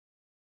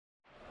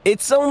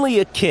It's only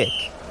a kick.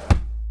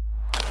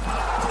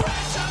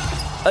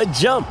 A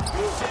jump.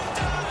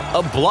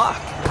 A block.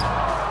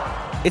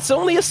 It's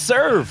only a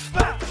serve.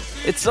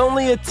 It's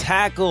only a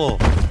tackle.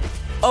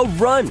 A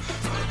run.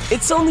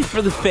 It's only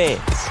for the fans.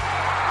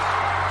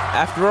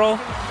 After all,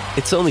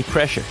 it's only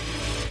pressure.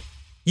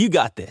 You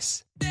got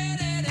this.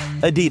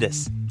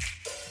 Adidas.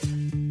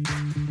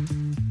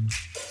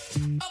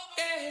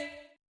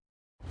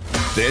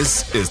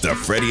 This is the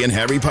Freddie and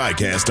Harry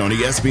podcast on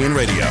ESPN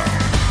Radio.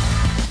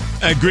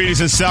 And greetings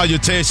and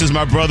salutations,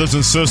 my brothers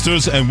and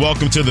sisters, and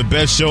welcome to the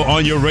best show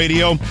on your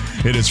radio.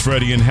 It is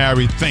Freddie and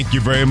Harry. Thank you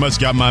very much.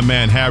 Got my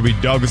man Harry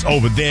Douglas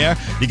over there.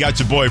 You got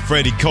your boy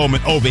Freddie Coleman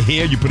over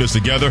here. You put us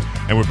together,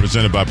 and we're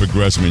presented by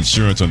Progressive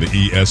Insurance on the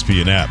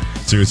ESPN app.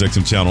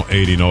 SiriusXM Channel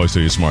 80, and always to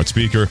your smart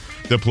speaker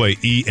to play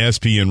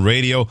ESPN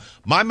Radio.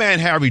 My man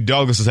Harry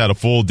Douglas has had a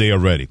full day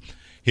already.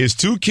 His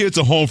two kids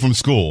are home from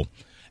school.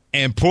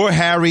 And poor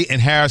Harry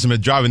and Harrison have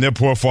been driving their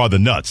poor father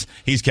nuts.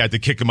 He's had to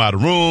kick him out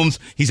of rooms.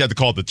 He's had to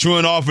call the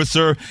truant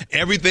officer,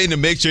 everything to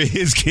make sure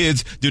his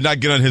kids do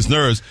not get on his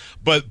nerves.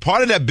 But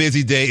part of that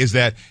busy day is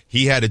that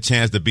he had a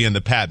chance to be in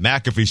the Pat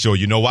McAfee show.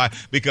 You know why?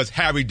 Because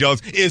Harry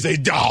Douglas is a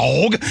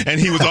dog, and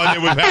he was on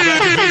there with Pat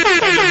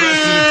McAfee and the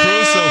rest of the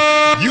crew. So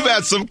you've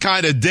had some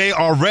kind of day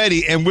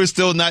already, and we're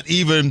still not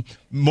even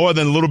more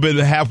than a little bit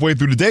halfway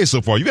through the day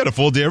so far. You've had a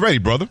full day already,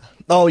 brother.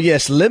 Oh,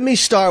 yes. Let me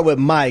start with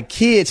my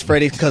kids,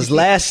 Freddie, because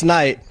last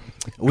night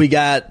we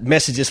got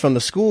messages from the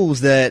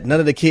schools that none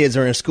of the kids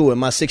are in school. And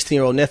my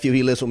 16-year-old nephew,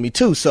 he lives with me,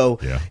 too, so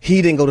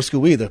he didn't go to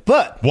school either.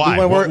 But why?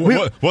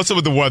 What's up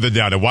with the weather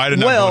down there? Why did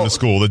not go to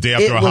school the day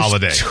after a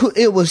holiday?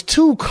 It was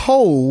too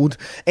cold,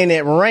 and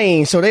it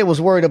rained, so they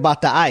was worried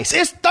about the ice.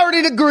 It's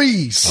 30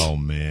 degrees. Oh,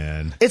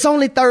 man. It's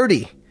only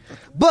 30.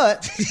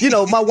 But,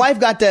 my wife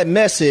got that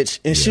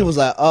message, and she was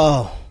like,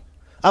 oh.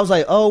 I was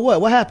like, oh,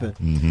 what? What happened?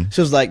 Mm-hmm. She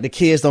was like, the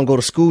kids don't go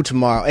to school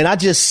tomorrow. And I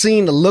just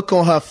seen the look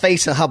on her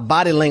face and her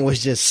body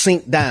language just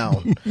sink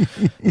down.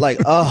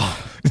 Like,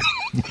 oh.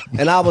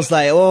 And I was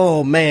like,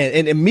 oh, man.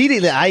 And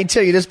immediately, I didn't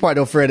tell you this part,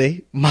 though,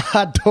 Freddie.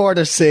 My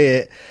daughter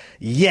said,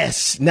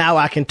 yes, now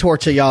I can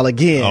torture y'all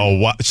again. Oh,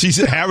 what?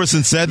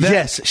 Harrison said that?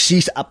 Yes.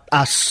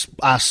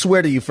 I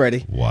swear to you,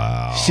 Freddie.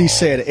 Wow. She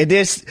said it. And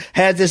this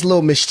had this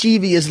little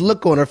mischievous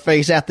look on her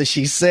face after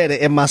she said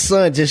it. And my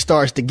son just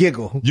starts to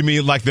giggle. You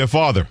mean like their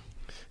father?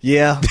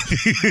 Yeah.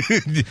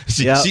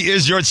 She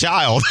is your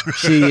child.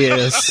 She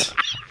is.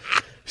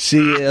 She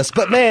is.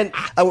 But, man,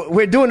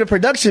 we're doing a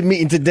production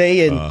meeting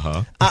today,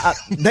 and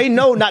they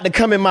know not to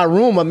come in my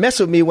room or mess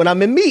with me when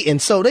I'm in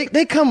meetings. So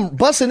they come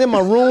busting in my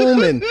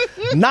room and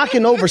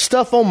knocking over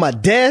stuff on my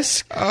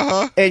desk.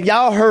 And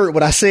y'all heard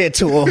what I said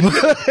to them.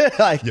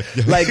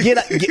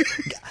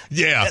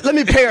 Let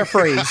me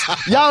paraphrase.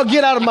 Y'all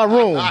get out of my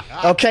room,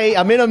 okay?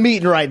 I'm in a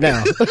meeting right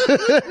now.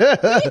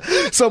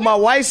 So my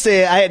wife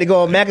said I had to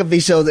go on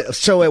McAfee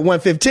show at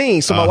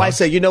 1:15. So my wife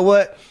said, you know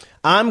what?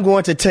 I'm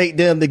going to take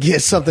them to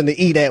get something to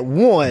eat at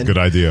 1. Good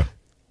idea.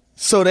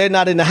 So they're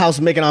not in the house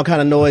making all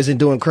kind of noise and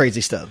doing crazy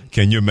stuff.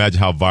 Can you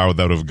imagine how viral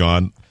that would have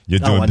gone? You're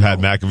doing Pat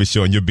McAfee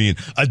show and you're being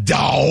a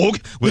dog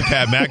with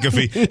Pat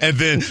McAfee, and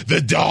then the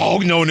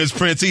dog known as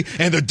Princey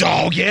and the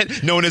dog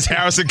yet known as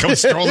Harrison comes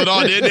strolling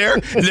on in there.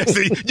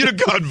 You'd have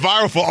gone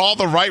viral for all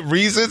the right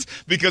reasons,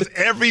 because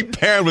every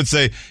parent would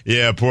say,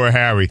 yeah, poor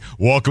Harry,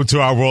 welcome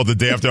to our world the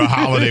day after a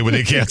holiday when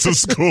they cancel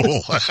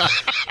school.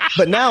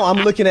 But now I'm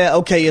looking at,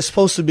 okay, it's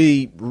supposed to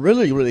be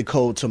really, really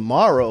cold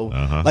tomorrow.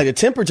 Like the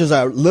temperatures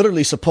are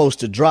literally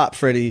supposed to drop,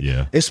 Freddie.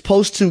 Yeah. It's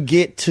supposed to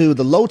get to,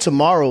 the low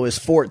tomorrow is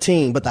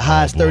 14, but the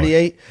high is 38.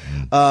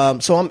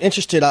 So I'm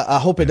interested. I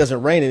hope it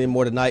doesn't rain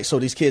anymore tonight so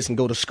these kids can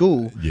go to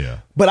school. Yeah.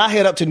 But I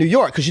head up to New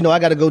York because, I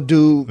got to go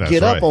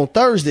get up on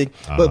Thursday.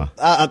 But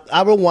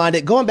I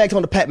rewinded. Going back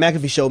on the Pat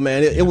McAfee show,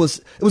 man, it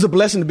was a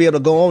blessing to be able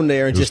to go on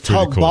there and just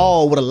talk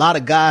ball with a lot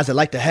of guys that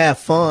like to have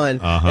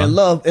fun and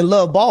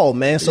love ball,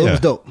 man. So it was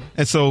dope.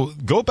 And so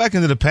go back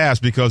into the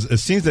past, because it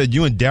seems that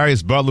you and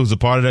Darius Butler, who's a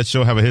part of that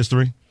show, have a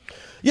history.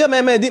 Yeah,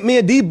 man. Me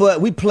and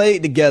D-Butt, we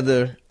played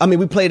together. I mean,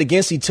 we played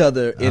against each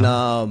other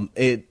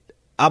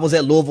I was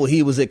at Louisville,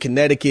 he was at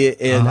Connecticut,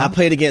 and I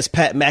played against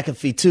Pat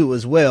McAfee too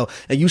as well.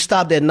 And you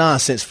stopped that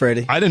nonsense,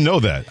 Freddie. I didn't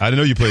know that. I didn't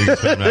know you played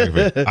against Pat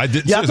McAfee. I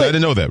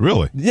didn't know that,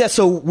 really. Yeah,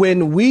 so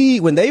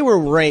when they were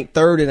ranked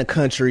 3rd in the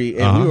country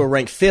and we were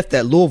ranked 5th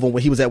at Louisville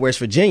when he was at West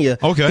Virginia,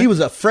 he was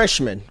a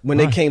freshman when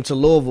they came to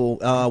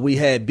Louisville. We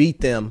had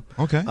beat them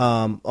at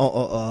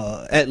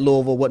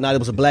Louisville, whatnot. It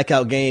was a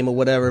blackout game or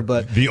whatever.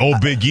 But the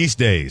old Big East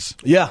days.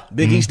 Yeah,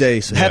 Big East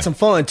days. Had some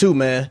fun too,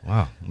 man.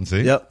 Wow.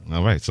 See? Yep.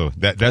 All right. So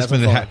that's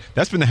been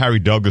the Harry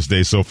Douglas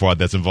day so far.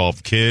 That's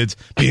involved kids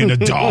being a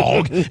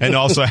dog and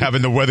also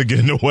having the weather get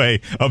in the way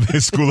of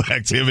his school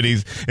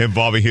activities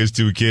involving his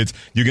two kids.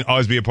 You can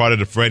always be a part of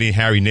the Freddie and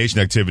Harry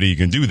Nation activity. You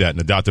can do that in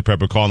the Dr.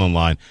 Pepper call-in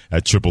line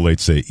at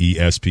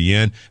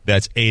 888-SAY-ESPN.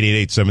 That's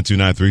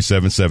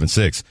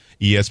 888-729-3776.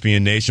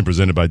 ESPN Nation,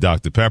 presented by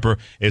Dr. Pepper.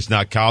 It's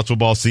not college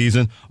football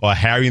season or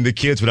Harry and the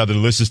kids without the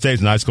delicious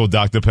taste of Ice Cold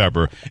Dr.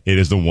 Pepper. It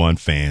is the one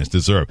fans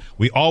deserve.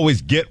 We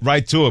always get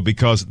right to it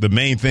because the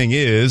main thing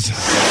is...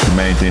 The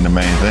main thing, the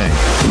main thing.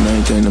 The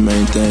main thing, the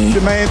main thing.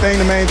 The main thing,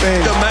 the main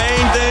thing. The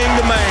main thing,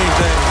 the main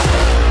thing.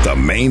 The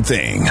Main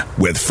Thing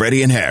with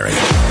Freddie and Harry.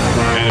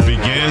 And it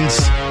begins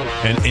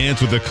and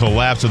ends with the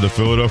collapse of the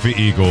Philadelphia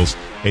Eagles,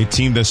 a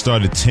team that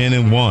started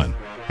 10-1,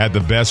 had the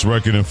best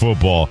record in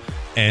football,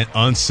 and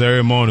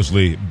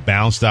unceremoniously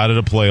bounced out of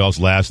the playoffs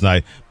last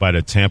night by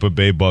the Tampa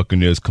Bay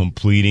Buccaneers,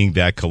 completing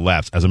that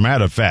collapse. As a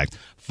matter of fact,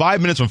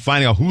 5 minutes from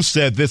finding out who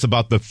said this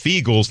about the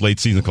Feagles' late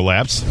season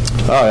collapse.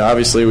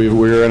 Obviously, we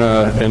were in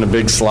a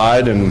big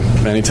slide, and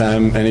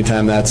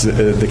anytime that's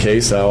the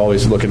case, I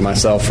always look at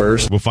myself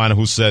first. We'll find out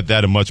who said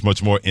that and much,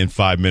 much more in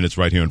 5 minutes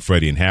right here on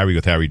Freddie and Harry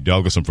with Harry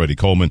Douglas and Freddie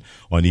Coleman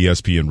on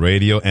ESPN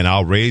Radio. And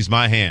I'll raise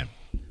my hand.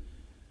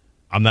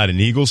 I'm not an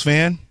Eagles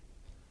fan,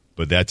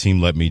 but that team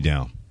let me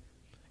down.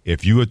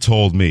 If you had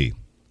told me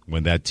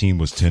when that team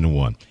was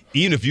 10-1,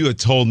 even if you had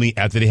told me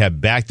after they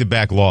had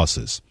back-to-back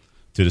losses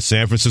to the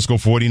San Francisco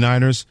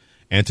 49ers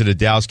and to the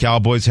Dallas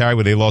Cowboys, Harry,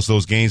 where they lost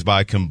those games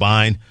by a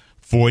combined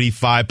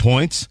 45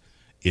 points,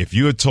 if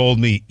you had told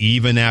me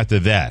even after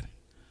that,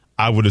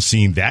 I would have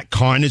seen that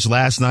carnage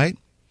last night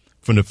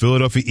from the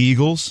Philadelphia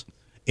Eagles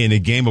in a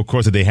game, of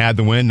course, that they had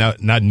to win,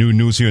 not new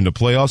news here in the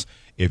playoffs.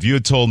 If you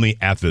had told me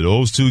after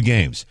those two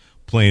games,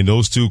 playing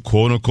those two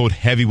quote-unquote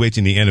heavyweights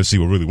in the NFC,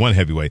 well, really one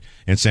heavyweight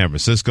in San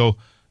Francisco,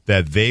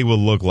 that they would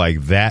look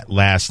like that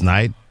last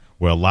night,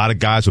 where a lot of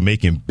guys were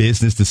making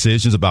business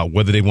decisions about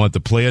whether they wanted to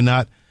play or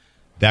not,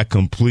 that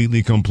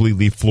completely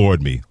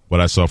floored me, what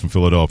I saw from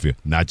Philadelphia.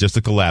 Not just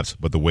the collapse,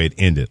 but the way it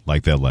ended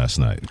like that last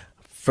night.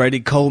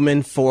 Freddie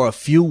Coleman, for a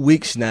few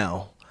weeks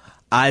now,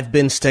 I've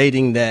been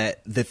stating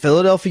that the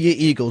Philadelphia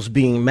Eagles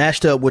being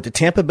matched up with the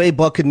Tampa Bay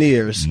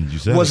Buccaneers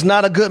was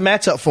not a good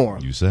matchup for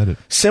them. You said it.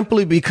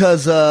 Simply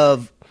because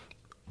of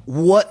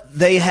what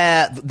they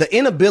have, the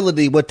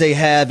inability what they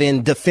have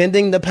in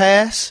defending the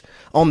pass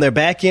on their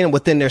back end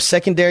within their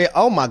secondary.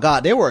 Oh my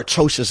God, they were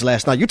atrocious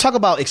last night. You talk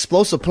about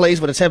explosive plays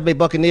with the Tampa Bay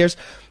Buccaneers.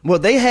 Well,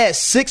 they had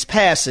 6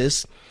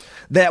 passes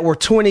that were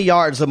 20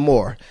 yards or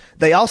more.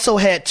 They also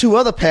had 2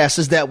 other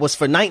passes that was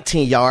for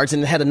 19 yards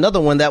and had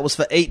another one that was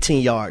for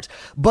 18 yards.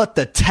 But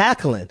the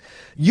tackling,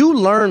 you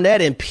learn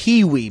that in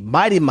Pee Wee,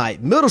 Mighty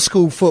Mite, middle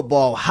school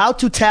football, how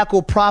to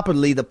tackle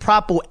properly, the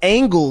proper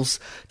angles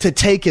to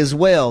take as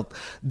well.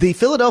 The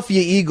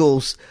Philadelphia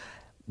Eagles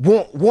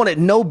wanted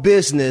no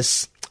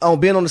business on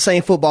being on the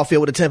same football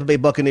field with the Tampa Bay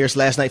Buccaneers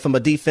last night from a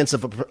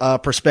defensive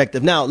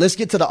perspective. Now, let's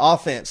get to the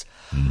offense.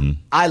 Mm-hmm.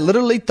 I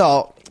literally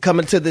thought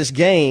coming to this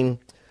game,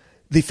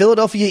 the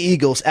Philadelphia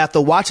Eagles, after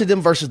watching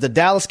them versus the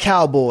Dallas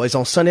Cowboys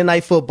on Sunday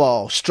Night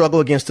Football, struggle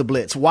against the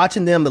blitz.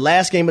 Watching them the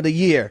last game of the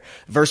year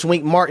versus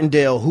Wink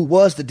Martindale, who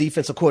was the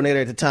defensive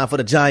coordinator at the time for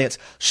the Giants,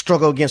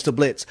 struggle against the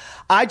blitz.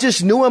 I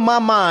just knew in my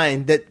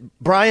mind that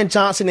Brian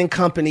Johnson and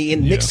company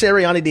and Nick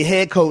Sirianni, the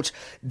head coach,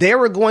 they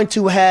were going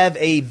to have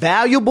a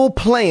valuable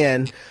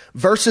plan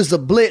versus a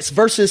blitz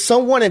versus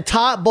someone in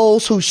Todd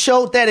Bowles who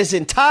showed that his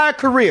entire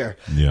career.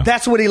 Yeah.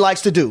 That's what he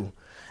likes to do.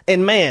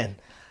 And man,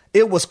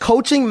 it was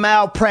coaching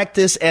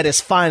malpractice at its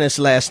finest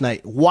last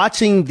night.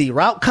 Watching the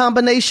route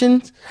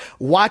combinations,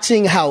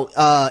 watching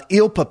how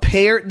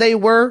ill-prepared they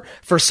were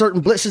for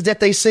certain blitzes that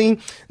they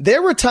seen.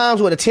 There were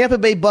times where the Tampa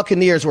Bay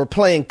Buccaneers were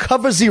playing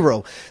cover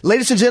 0.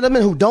 Ladies and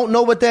gentlemen who don't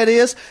know what that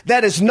is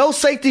no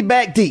safety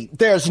back deep.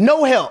 There's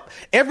no help.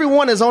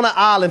 Everyone is on an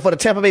island for the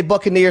Tampa Bay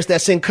Buccaneers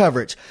that's in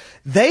coverage.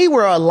 They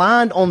were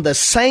aligned on the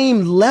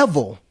same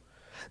level.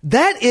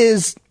 That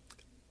is...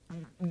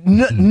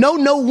 No,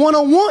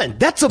 one-on-one.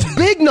 That's a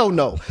big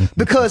no-no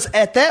because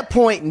at that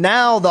point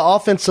now the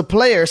offensive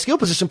players, skill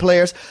position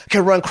players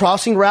can run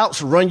crossing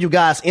routes, run you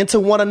guys into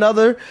one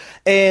another.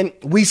 And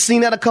we've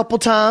seen that a couple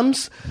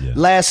times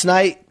last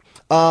night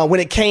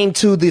when it came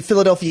to the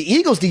Philadelphia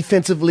Eagles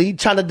defensively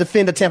trying to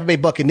defend the Tampa Bay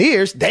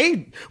Buccaneers.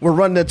 They were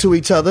running into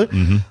each other.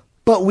 Mm-hmm.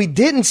 But we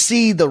didn't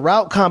see the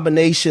route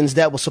combinations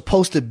that were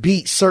supposed to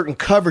beat certain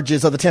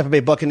coverages of the Tampa Bay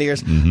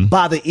Buccaneers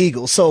by the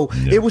Eagles. So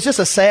it was just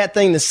a sad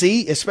thing to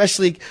see,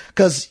 especially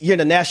because you're in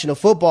the National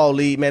Football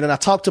League, man. And I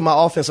talked to my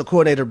offensive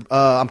coordinator.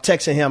 I'm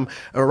texting him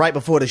right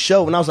before the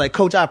show. And I was like,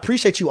 Coach, I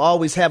appreciate you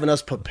always having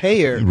us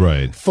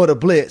prepared for the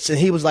blitz. And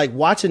he was like,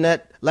 watching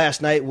that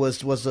last night was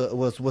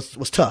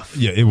tough.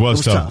 Yeah, it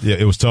was tough. Yeah,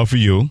 it was tough for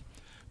you.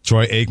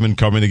 Troy Aikman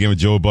covering the game with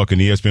Joe Buck and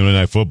ESPN Monday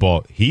Night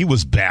Football. He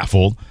was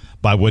baffled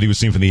by what he was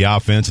seeing from the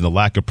offense and the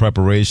lack of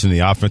preparation, the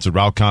offensive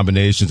route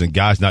combinations, and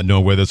guys not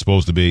knowing where they're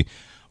supposed to be.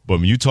 But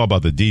when you talk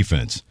about the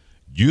defense,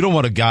 you don't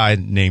want a guy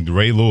named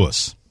Ray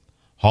Lewis,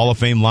 Hall of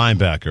Fame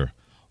linebacker,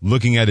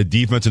 looking at a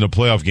defense in a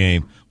playoff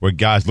game where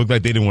guys looked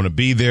like they didn't want to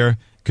be there,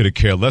 could have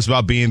cared less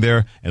about being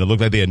there, and it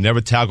looked like they had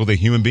never tackled a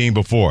human being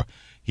before.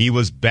 He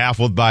was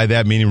baffled by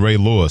that, meaning Ray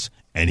Lewis,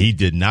 and he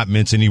did not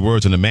mince any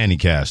words on the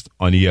ManningCast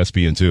on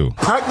ESPN2.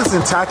 Practice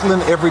and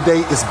tackling every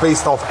day is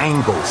based off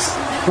angles.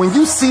 When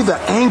you see the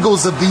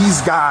angles of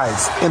these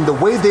guys and the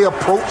way they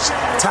approach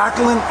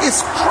tackling,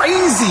 it's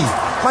crazy.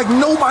 Like,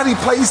 nobody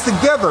plays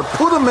together.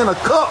 Put them in a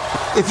cup.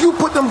 If you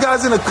put them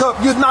guys in a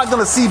cup, you're not going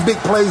to see big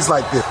plays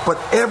like this. But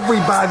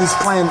everybody's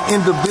playing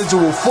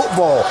individual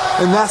football,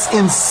 and that's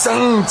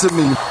insane to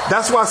me.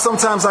 That's why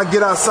sometimes I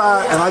get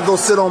outside and I go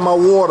sit on my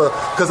water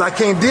because I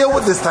can't deal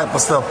with this type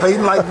of stuff,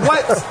 Peyton. Like,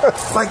 what?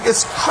 Like,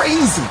 it's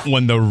crazy.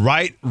 When the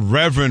Right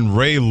Reverend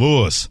Ray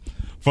Lewis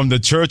from the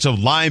Church of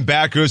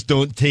Linebackers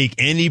don't take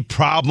any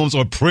problems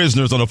or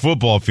prisoners on a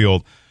football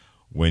field,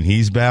 when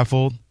he's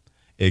baffled,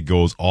 it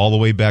goes all the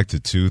way back to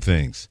two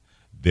things.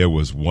 There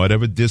was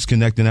whatever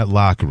disconnect in that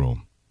locker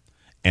room.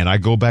 And I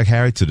go back,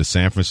 Harry, to the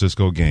San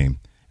Francisco game.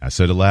 I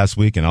said it last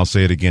week, and I'll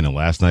say it again, and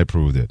last night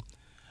proved it.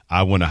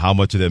 I wonder how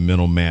much of that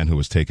mental man who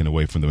was taken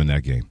away from them in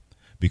that game,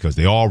 because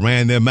they all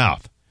ran their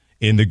mouth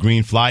in the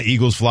green fly,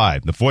 Eagles fly.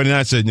 The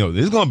 49ers said, no,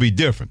 this is going to be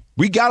different.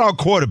 We got our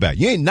quarterback.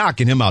 You ain't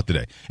knocking him out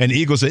today. And the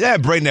Eagles said, yeah,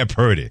 bring that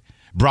Purdy.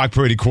 Brock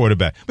Purdy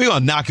quarterback. We're going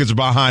to knock his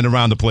behind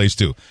around the place,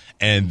 too.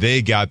 And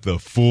they got the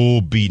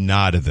full beating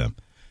out of them.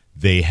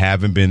 They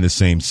haven't been the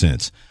same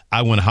since.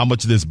 I wonder how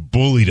much of this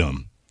bullied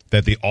them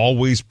that they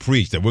always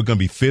preach, that we're going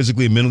to be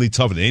physically and mentally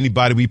tougher than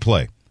anybody we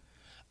play.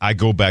 I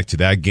go back to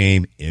that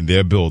game in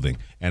their building,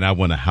 and I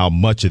wonder how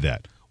much of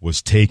that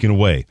was taken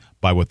away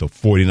by what the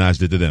 49ers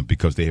did to them,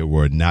 because they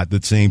were not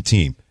the same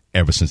team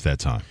ever since that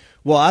time.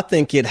 Well, I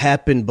think it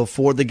happened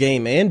before the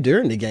game and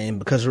during the game,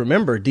 because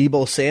remember,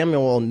 Deebo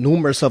Samuel on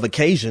numerous of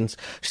occasions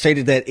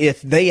stated that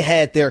if they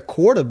had their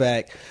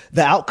quarterback,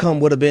 the outcome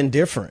would have been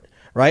different,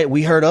 right?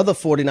 We heard other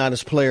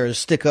 49ers players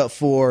stick up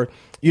for,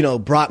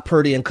 Brock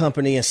Purdy and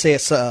company and say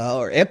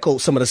or echo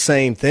some of the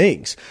same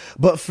things.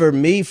 But for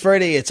me,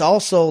 Freddie, it's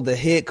also the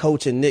head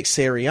coach and Nick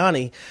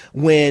Sirianni.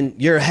 When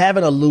you're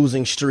having a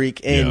losing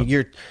streak and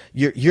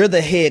you're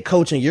the head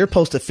coach and you're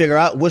supposed to figure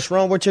out what's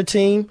wrong with your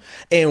team.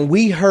 And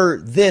we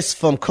heard this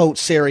from Coach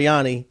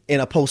Sirianni in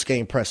a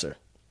post-game presser.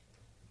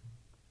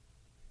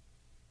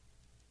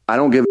 I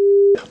don't give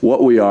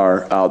what we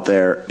are out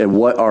there and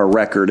what our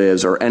record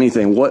is or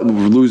anything, what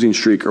losing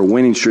streak or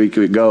winning streak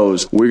it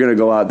goes. We're going to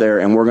go out there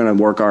and we're going to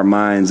work our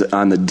minds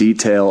on the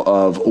detail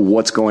of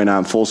what's going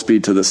on full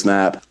speed to the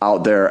snap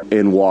out there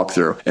in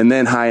walkthrough, and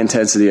then high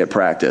intensity at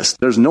practice.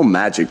 There's no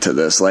magic to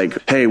this.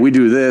 Like, hey, we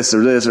do this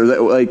or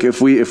that. Like,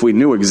 if we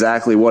knew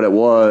exactly what it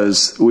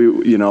was,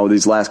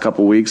 these last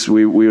couple weeks,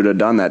 we would have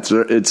done that.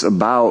 So it's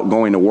about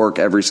going to work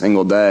every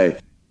single day.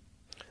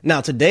 Now,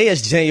 today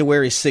is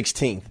January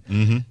 16th.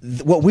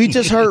 Mm-hmm. What we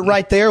just heard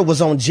right there was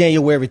on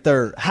January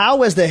 3rd.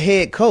 How, as the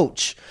head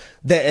coach,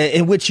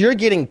 in which you're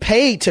getting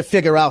paid to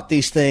figure out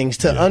these things,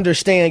 to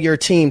understand your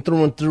team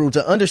through and through,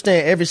 to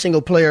understand every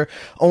single player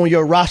on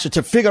your roster,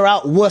 to figure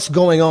out what's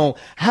going on,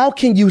 how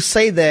can you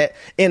say that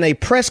in a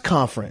press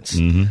conference?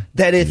 Mm-hmm.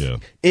 That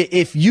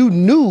if you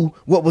knew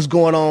what was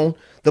going on,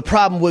 the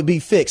problem would be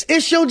fixed.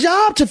 It's your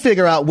job to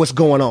figure out what's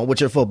going on with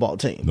your football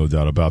team. No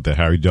doubt about that.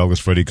 Harry Douglas,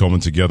 Freddie Coleman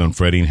together on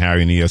Freddie and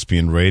Harry and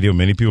ESPN Radio.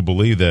 Many people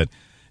believe that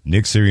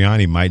Nick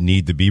Sirianni might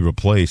need to be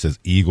replaced as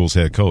Eagles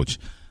head coach.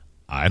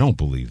 I don't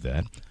believe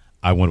that.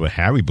 I wonder what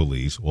Harry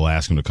believes. We'll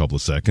ask him in a couple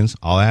of seconds.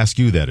 I'll ask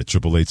you that at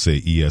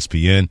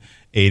 888-SAY-ESPN,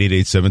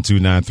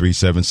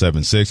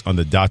 888-729-3776 on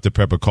the Dr.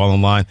 Pepper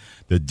calling line.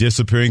 The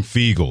disappearing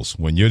Feagles.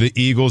 When you're the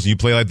Eagles and you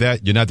play like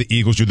that, you're not the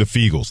Eagles, you're the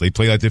Feagles. They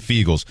play like the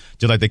Feagles.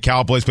 Just like the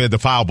Cowboys play like the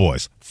Foul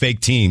Boys. Fake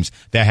teams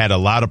that had a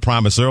lot of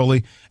promise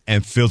early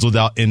and fizzled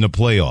out in the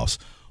playoffs.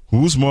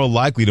 Who's more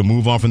likely to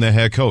move on from their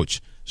head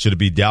coach? Should it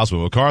be Dallas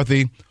with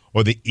McCarthy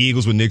or the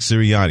Eagles with Nick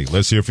Sirianni?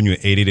 Let's hear from you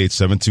at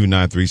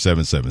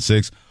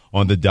 888-729-3776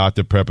 on the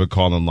Dr. Pepper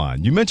calling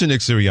line. You mentioned Nick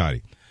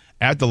Sirianni.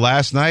 After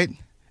last night,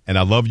 and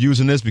I love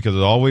using this because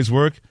it always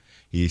works,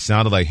 he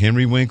sounded like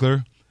Henry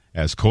Winkler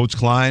as Coach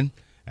Klein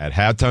at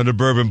halftime of the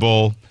Bourbon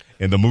Bowl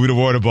in the movie The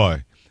Water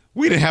Boy.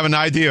 We didn't have an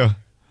idea.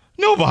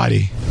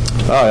 Nobody.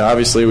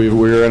 Obviously, we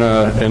were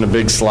in a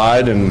big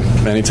slide, and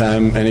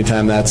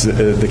anytime that's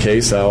the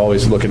case, I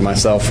always look at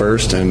myself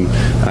first, and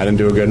I didn't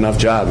do a good enough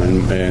job.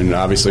 And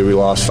obviously, we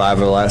lost 5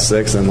 of the last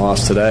 6 and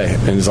lost today.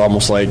 And it's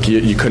almost like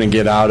you couldn't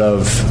get out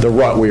of the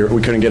rut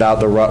we couldn't get out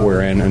the rut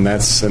we're in, and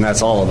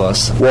that's all of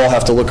us. We'll all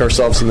have to look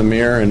ourselves in the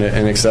mirror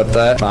and accept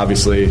that.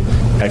 Obviously,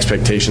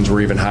 expectations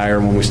were even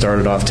higher when we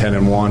started off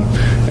 10-1,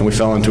 and we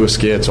fell into a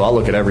skid. So I'll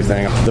look at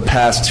everything. The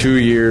past 2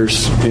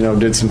 years,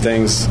 did some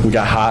things. We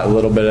got hot a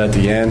little bit at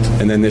the end.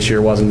 And then this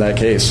year wasn't that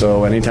case.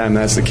 So anytime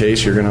that's the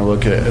case, you're going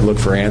to look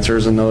for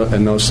answers in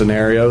those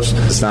scenarios.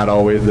 It's not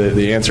always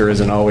the answer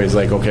isn't always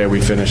like, okay,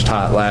 we finished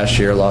hot last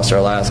year, lost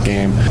our last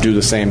game, do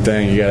the same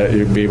thing. You got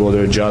to be able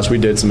to adjust. We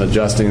did some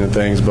adjusting to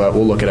things, but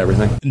we'll look at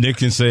everything. Nick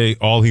can say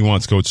all he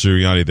wants, Coach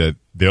Sirianni, that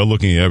they're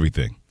looking at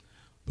everything.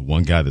 The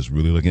one guy that's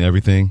really looking at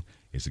everything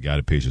is the guy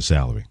that pays your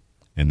salary,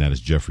 and that is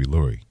Jeffrey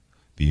Lurie,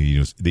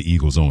 the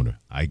Eagles owner.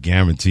 I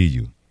guarantee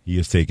you, he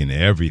has taken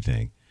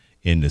everything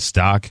in the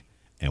stock.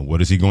 And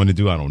what is he going to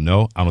do? I don't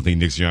know. I don't think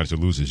Nick Sirianni should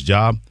lose his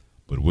job,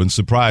 but it wouldn't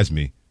surprise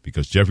me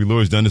because Jeffrey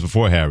Lurie's done this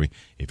before, Harry.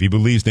 If he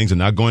believes things are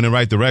not going in the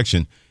right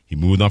direction, he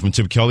moved on from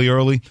Chip Kelly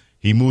early.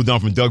 He moved on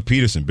from Doug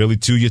Peterson, barely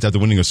 2 years after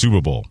winning a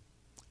Super Bowl.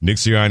 Nick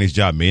Sirianni's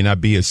job may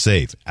not be as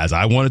safe as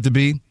I want it to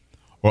be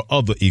or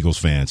other Eagles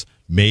fans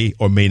may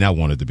or may not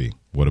want it to be?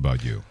 What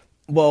about you?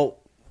 Well,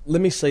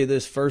 let me say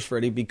this first,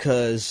 Freddie,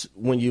 because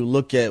when you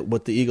look at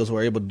what the Eagles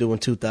were able to do in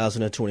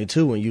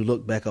 2022, when you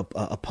look back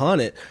upon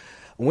it,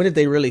 when did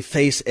they really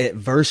face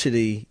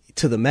adversity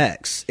to the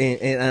max?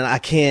 And I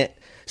can't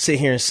sit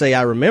here and say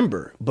I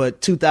remember, but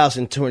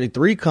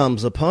 2023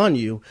 comes upon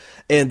you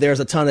and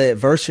there's a ton of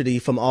adversity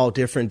from all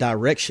different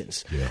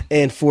directions. Yeah.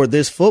 And for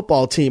this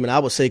football team, and I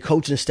would say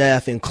coaching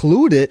staff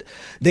included,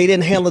 they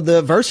didn't handle the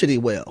adversity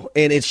well.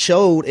 And it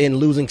showed in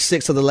losing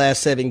 6 of the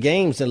last 7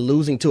 games and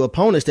losing to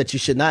opponents that you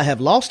should not have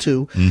lost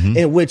to,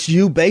 in which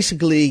you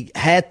basically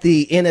had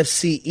the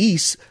NFC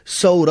East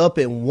sewed up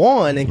and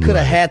won and could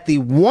have had the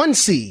 1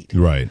 seed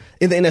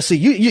in the NFC.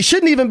 You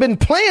shouldn't even been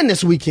playing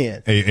this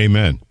weekend.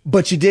 Amen.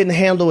 But you didn't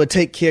handle it,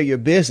 take care of your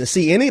business.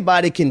 See,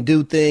 anybody can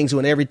do things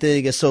when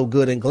everything is so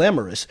good and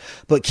glamorous.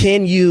 But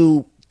can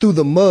you, through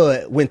the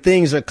mud, when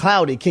things are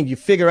cloudy, can you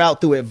figure out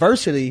through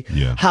adversity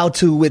how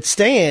to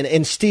withstand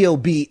and still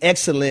be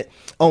excellent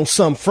on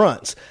some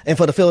fronts? And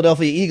for the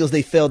Philadelphia Eagles,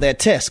 they failed that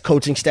test,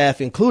 coaching staff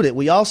included.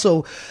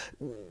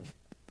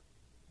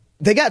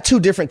 They got 2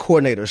 different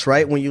coordinators,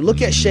 right? When you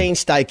look at Shane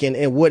Steichen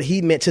and what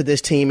he meant to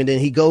this team, and then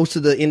he goes to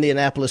the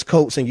Indianapolis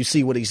Colts and you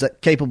see what he's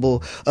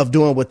capable of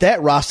doing with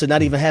that roster,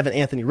 not even having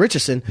Anthony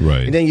Richardson.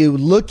 Right. And then you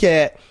look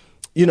at,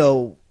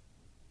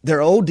 their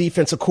old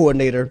defensive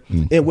coordinator,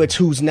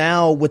 who's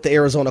now with the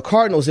Arizona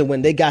Cardinals, and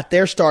when they got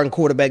their starting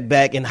quarterback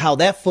back and how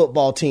that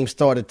football team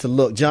started to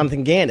look,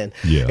 Jonathan Gannon.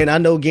 Yeah. And I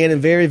know Gannon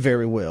very,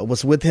 very well,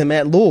 was with him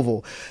at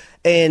Louisville.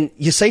 And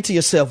you say to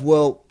yourself,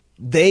 well,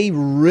 they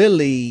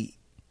really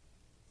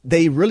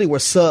were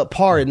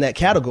subpar in that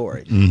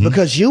category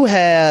because you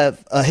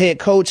have a head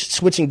coach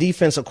switching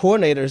defensive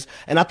coordinators.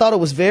 And I thought it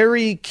was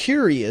very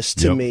curious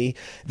to me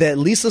that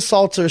Lisa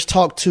Salters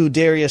talked to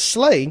Darius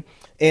Slay,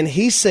 and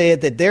he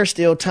said that there's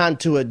still time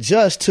to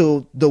adjust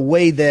to the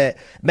way that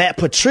Matt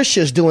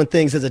Patricia's doing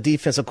things as a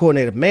defensive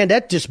coordinator. Man,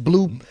 that just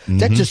blew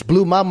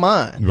my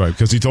mind. Right,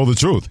 because he told the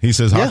truth. He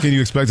says, how can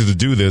you expect us to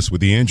do this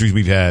with the injuries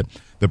we've had,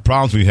 the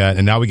problems we've had,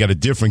 and now we got a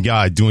different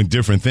guy doing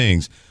different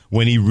things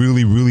when he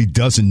really, really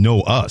doesn't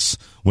know us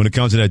when it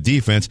comes to that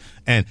defense.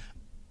 And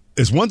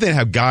it's one thing to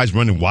have guys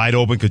running wide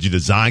open because you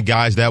design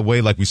guys that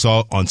way, like we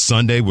saw on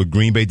Sunday what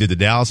Green Bay did to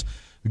Dallas.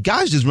 The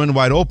guys just running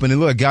wide open, and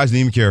look, guys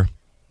didn't even care.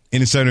 In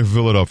the center for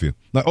Philadelphia.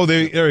 Like, oh,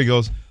 there he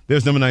goes.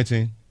 There's number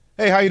 19.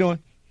 Hey, how you doing?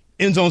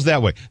 End zone's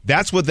that way.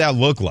 That's what that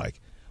looked like.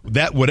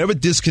 That whatever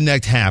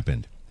disconnect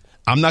happened,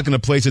 I'm not going to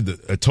place it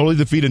totally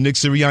defeated Nick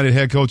Sirianni,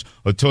 head coach,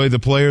 or totally the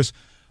players,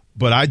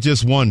 but I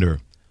just wonder,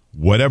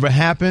 whatever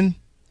happened,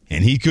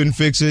 and he couldn't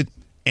fix it,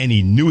 and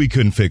he knew he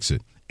couldn't fix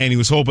it, and he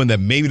was hoping that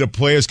maybe the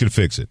players could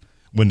fix it.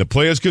 When the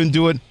players couldn't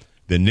do it,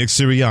 then Nick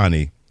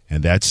Sirianni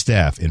and that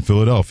staff in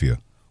Philadelphia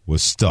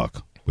was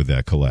stuck with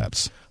that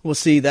collapse. Well,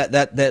 see,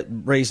 that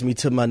raised me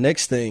to my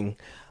next thing.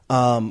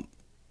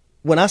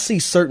 When I see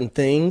certain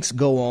things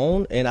go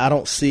on and I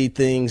don't see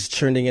things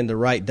trending in the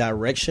right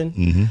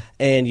direction,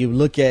 and you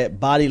look at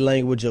body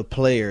language of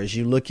players,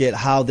 you look at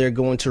how they're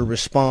going to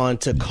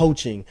respond to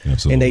coaching,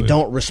 and they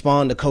don't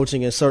respond to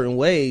coaching in certain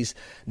ways,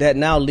 that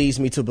now leads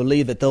me to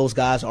believe that those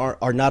guys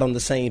are not on the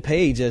same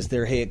page as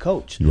their head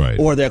coach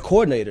or their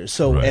coordinators.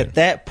 So at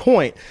that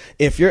point,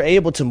 if you're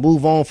able to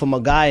move on from a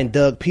guy in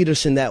Doug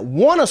Peterson that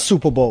won a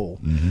Super Bowl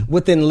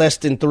within less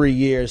than 3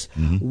 years,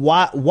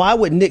 why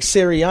would Nick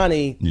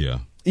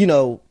Sirianni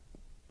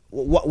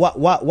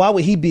why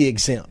would he be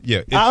exempt?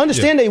 Yeah, I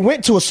understand they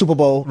went to a Super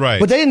Bowl,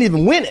 but they didn't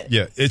even win it.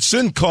 Yeah, it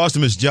shouldn't cost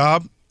him his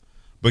job,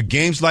 but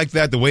games like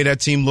that, the way that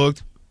team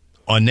looked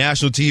on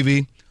national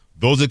TV,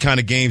 those are the kind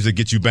of games that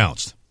get you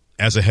bounced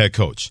as a head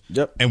coach.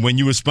 Yep. And when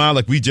you respond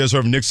like we just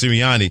heard from Nick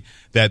Sirianni,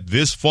 that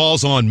this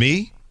falls on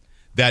me,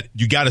 that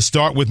you got to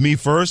start with me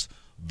first,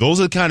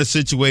 those are the kind of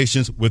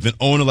situations with an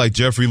owner like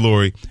Jeffrey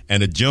Lurie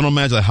and a general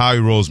manager like Howie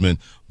Roseman.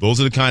 Those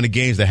are the kind of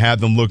games that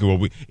have them looking.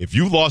 Well, if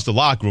you lost the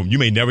locker room, you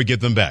may never get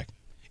them back.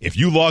 If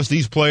you lost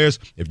these players,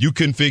 if you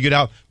couldn't figure it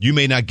out, you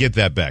may not get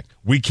that back.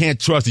 We can't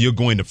trust that you're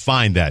going to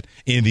find that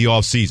in the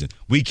offseason.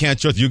 We can't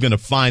trust that you're going to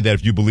find that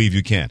if you believe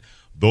you can.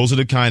 Those are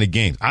the kind of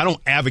games. I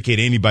don't advocate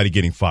anybody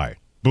getting fired.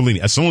 Believe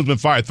me, as someone's been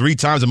fired 3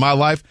 times in my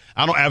life,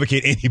 I don't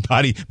advocate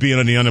anybody being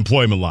on the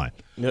unemployment line.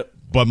 Yep.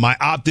 But my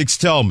optics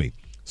tell me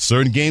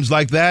certain games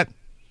like that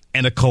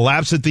and a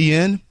collapse at the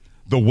end,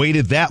 the way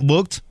that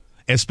looked,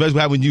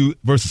 especially when you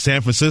versus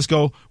San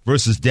Francisco,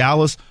 versus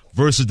Dallas,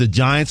 versus the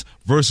Giants,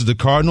 versus the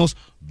Cardinals,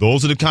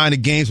 those are the kind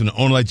of games when an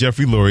owner like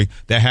Jeffrey Lurie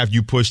that have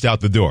you pushed out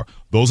the door.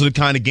 Those are the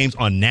kind of games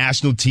on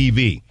national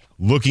TV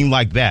looking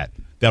like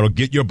that'll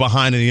get your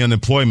behind in the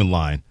unemployment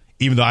line,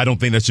 even though I don't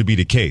think that should be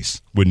the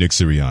case with Nick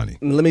Sirianni.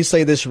 Let me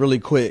say this really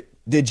quick.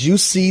 Did you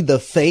see the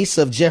face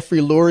of Jeffrey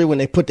Lurie when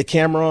they put the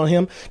camera on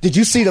him? Did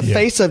you see the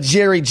face of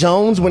Jerry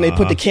Jones when they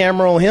put the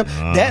camera on him?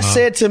 That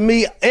said to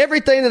me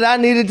everything that I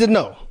needed to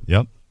know.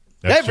 Yep.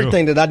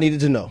 Everything that I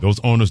needed to know. Those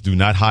owners do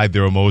not hide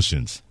their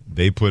emotions.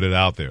 They put it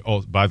out there.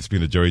 Oh, by the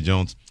speaking of Jerry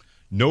Jones,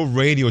 no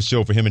radio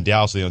show for him in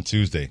Dallas on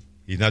Tuesday.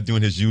 He's not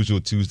doing his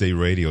usual Tuesday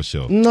radio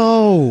show.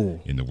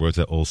 No. In the words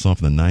of that old song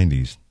from the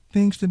 90s,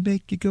 Things to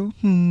make you go,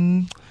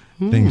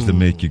 Things to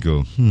make you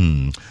go,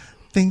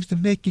 Things to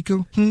make you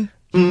go,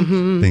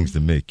 Things to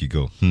make you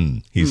go,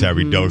 He's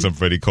Harry Douglas. I'm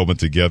Freddie Coleman,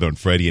 together on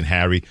Freddie and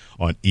Harry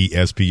on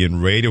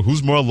ESPN Radio.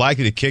 Who's more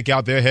likely to kick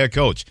out their head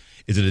coach?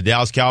 Is it the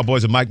Dallas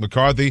Cowboys and Mike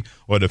McCarthy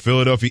or the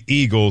Philadelphia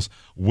Eagles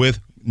with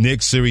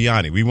Nick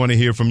Sirianni? We want to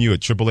hear from you at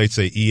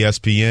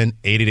 888-SAY-ESPN,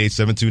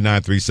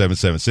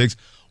 888-729-3776.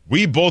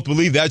 We both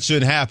believe that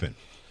shouldn't happen,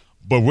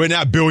 but we're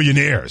not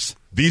billionaires.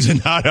 These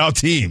are not our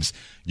teams.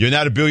 You're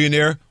not a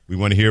billionaire. We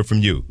want to hear from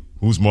you.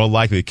 Who's more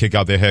likely to kick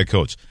out their head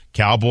coach,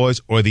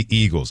 Cowboys or the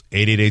Eagles?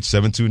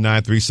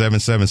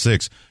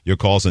 888-729-3776. Your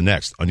calls are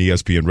next on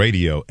ESPN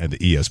Radio and the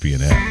ESPN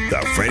app.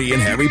 The Freddie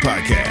and Harry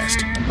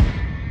Podcast.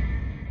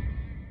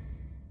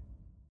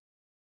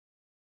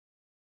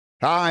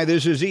 Hi,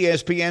 this is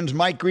ESPN's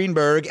Mike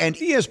Greenberg, and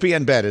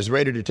ESPN Bet is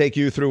ready to take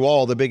you through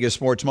all the biggest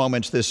sports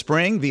moments this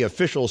spring. The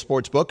official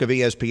sports book of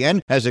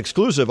ESPN has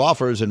exclusive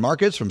offers and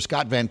markets from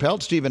Scott Van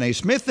Pelt, Stephen A.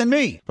 Smith, and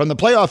me. From the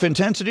playoff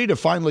intensity to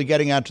finally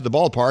getting out to the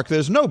ballpark,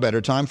 there's no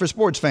better time for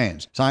sports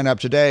fans. Sign up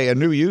today, and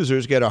new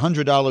users get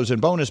 $100 in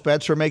bonus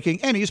bets for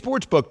making any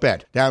sportsbook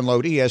bet.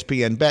 Download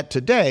ESPN Bet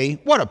today.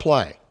 What a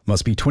play.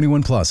 Must be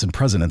 21 plus and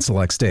present in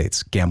select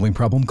states. Gambling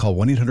problem? Call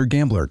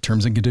 1-800-GAMBLER.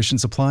 Terms and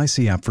conditions apply.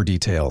 See app for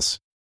details.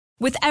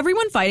 With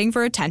everyone fighting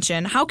for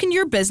attention, how can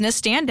your business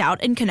stand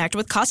out and connect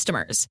with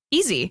customers?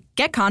 Easy.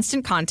 Get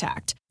Constant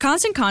Contact.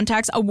 Constant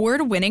Contact's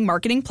award-winning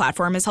marketing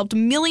platform has helped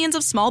millions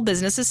of small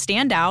businesses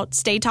stand out,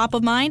 stay top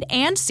of mind,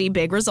 and see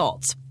big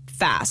results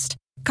fast.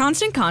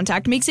 Constant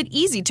Contact makes it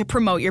easy to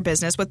promote your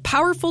business with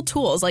powerful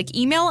tools like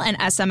email and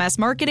SMS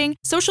marketing,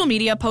 social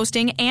media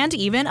posting, and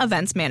even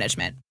events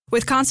management.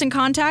 With Constant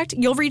Contact,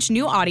 you'll reach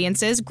new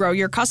audiences, grow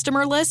your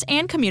customer list,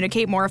 and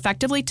communicate more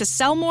effectively to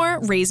sell more,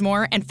 raise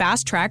more, and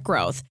fast-track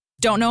growth.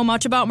 Don't know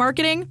much about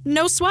marketing?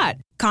 No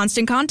sweat.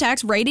 Constant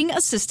Contact's writing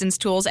assistance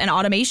tools and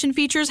automation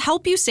features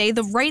help you say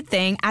the right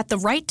thing at the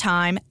right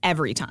time,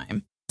 every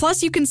time.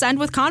 Plus, you can send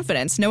with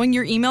confidence, knowing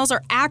your emails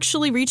are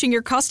actually reaching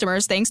your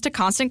customers thanks to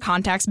Constant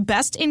Contact's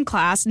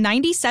best-in-class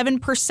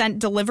 97%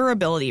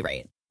 deliverability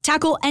rate.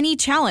 Tackle any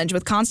challenge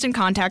with Constant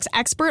Contact's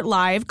expert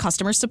live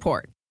customer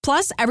support.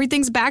 Plus,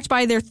 everything's backed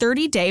by their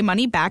 30-day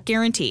money-back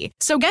guarantee.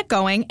 So get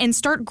going and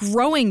start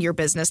growing your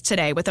business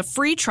today with a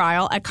free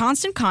trial at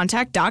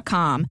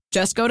ConstantContact.com.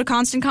 Just go to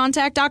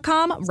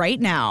ConstantContact.com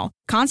right now.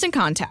 Constant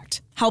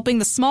Contact, helping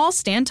the small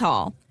stand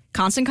tall.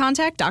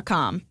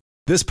 ConstantContact.com.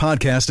 This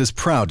podcast is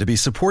proud to be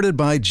supported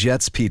by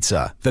Jets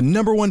Pizza, the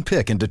 #1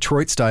 pick in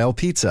Detroit-style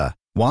pizza.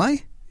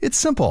 Why? It's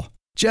simple.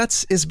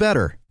 Jets is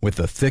better. With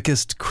the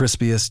thickest,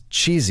 crispiest,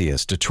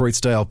 cheesiest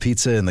Detroit-style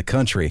pizza in the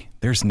country,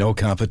 there's no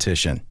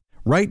competition.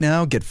 Right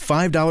now, get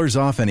 $5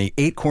 off any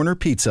 8-corner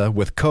pizza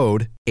with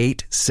code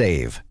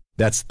 8SAVE.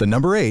 That's the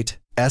number 8,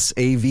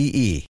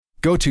 S-A-V-E.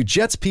 Go to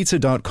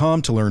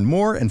jetspizza.com to learn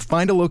more and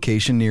find a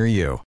location near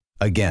you.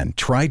 Again,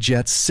 try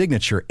Jet's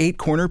signature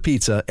 8-corner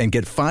pizza and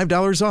get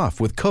 $5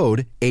 off with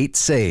code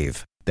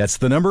 8SAVE. That's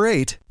the number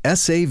 8,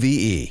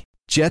 S-A-V-E.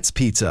 Jet's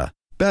Pizza.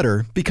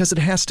 Better because it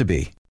has to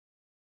be.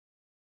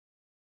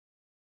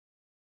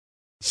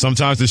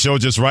 Sometimes the show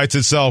just writes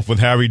itself with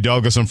Harry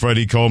Douglas and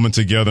Freddie Coleman,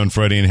 together on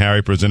Freddie and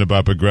Harry, presented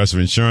by Progressive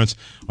Insurance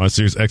on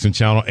Sirius XM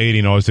Channel 80.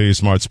 And always tell your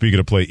smart speaker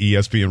to play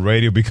ESPN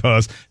Radio,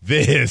 because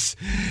this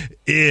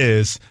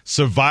is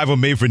survival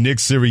made for Nick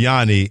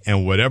Sirianni,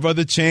 and whatever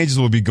other changes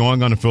will be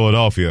going on in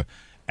Philadelphia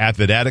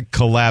after that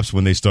collapse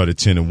when they started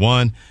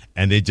 10-1,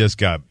 and they just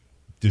got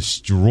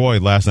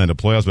destroyed last night in the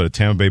playoffs by the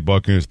Tampa Bay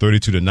Buccaneers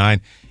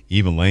 32-9.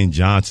 Even Lane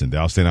Johnson, the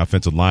outstanding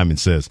offensive lineman,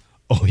 says,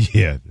 oh,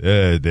 yeah,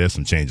 there's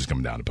some changes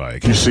coming down the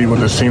pike. You see what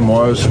this team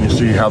was, and you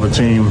see how the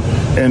team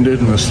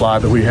ended and the slide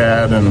that we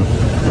had, and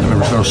there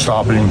was no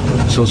stopping.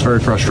 So it's very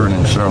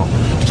frustrating. So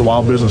it's a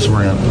wild business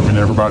we're in. I mean,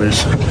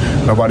 nobody's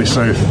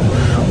safe.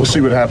 We'll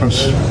see what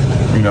happens.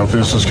 You know, if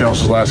this is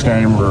Kelsey's last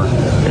game or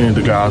any of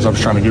the guys, I was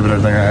trying to give it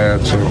everything I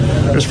had. So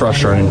it's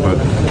frustrating. But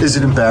is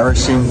it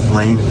embarrassing,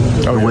 Lane,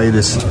 the way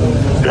this?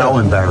 How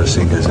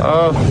embarrassing is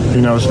it?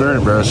 You know, it's very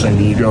embarrassing.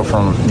 You go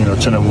from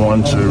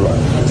 10-1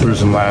 to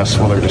losing last,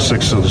 whether it's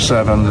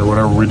 6-7 or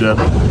whatever we did.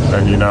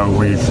 And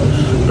we've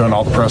done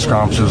all the press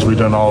conferences, we've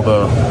done all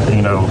the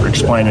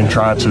explaining,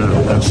 tried to,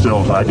 and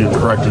still I get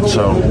corrected.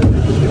 So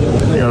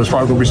there's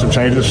probably going to be some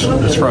changes.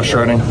 It's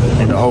frustrating.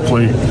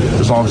 Hopefully,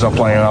 as long as I'm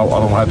playing, I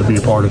don't have to be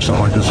a part of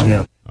something like this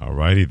again. All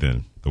righty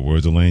then. The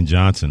words of Lane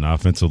Johnson,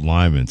 offensive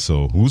lineman.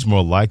 So who's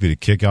more likely to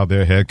kick out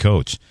their head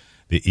coach?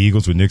 The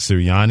Eagles with Nick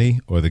Sirianni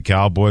or the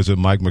Cowboys with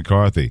Mike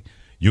McCarthy?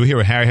 You'll hear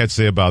what Harry had to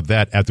say about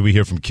that after we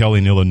hear from Kelly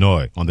in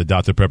Illinois on the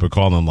Dr. Pepper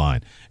call-in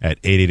line at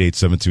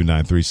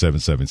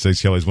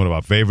 888-729-3776. Kelly's one of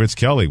our favorites.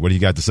 Kelly, what do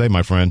you got to say,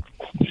 my friend?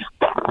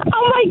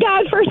 Oh, my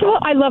God, for First of all,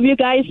 I love you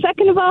guys.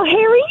 Second of all,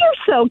 Harry, you're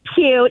so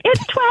cute.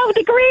 It's 12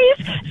 degrees.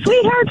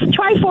 Sweethearts,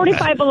 try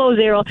 45 below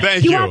zero.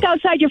 Thank you. You walk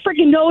outside, your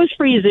freaking nose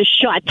freezes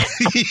shut.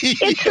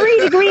 It's 3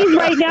 degrees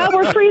right now.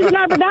 We're freezing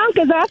our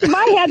badonkas off. If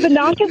I had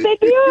badonkas, they'd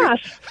be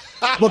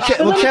off. Well,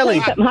 Kelly,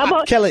 how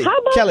about Kelly,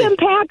 them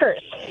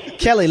Packers?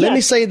 Kelly, let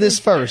me say this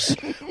first.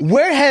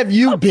 Where have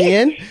you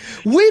been?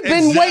 We've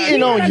been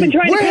waiting on you.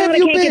 Where have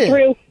you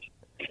been?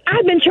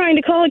 I've been trying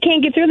to call. I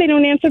can't get through. They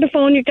don't answer the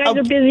phone. You guys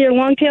are busy. Your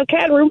long-tail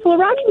cat room full of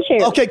rocking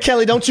chairs. Okay,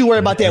 Kelly, don't you worry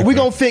about that. We're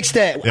going to fix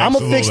that. Absolutely. I'm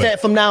going to fix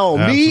that from now on.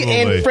 Absolutely.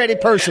 Me and Freddie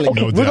personally.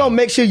 Okay. We're going to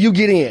make sure you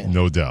get in.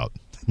 No doubt.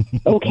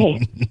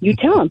 Okay, you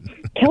tell him.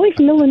 Kelly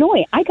from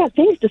Illinois. I got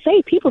things to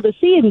say, people to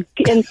see, and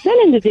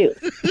sinning to do.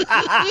 And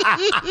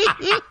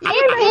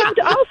I have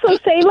to also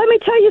say, let me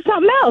tell you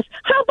something else.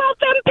 How about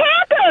them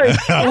Packers?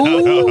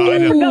 You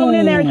were going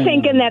in there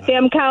thinking that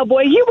them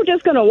Cowboys, you were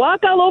just going to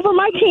walk all over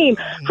my team.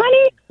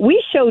 Honey,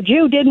 we showed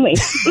you, didn't we?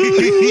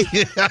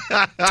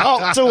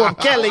 Talk to him,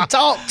 Kelly.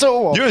 Talk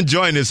to him. You're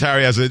enjoying this,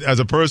 Harry, as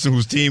a person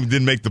whose team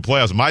didn't make the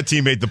playoffs. My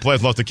team made the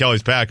playoffs, lost to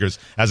Kelly's Packers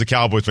as a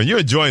Cowboys fan. You're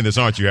enjoying this,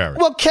 aren't you, Harry?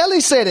 Well, Kelly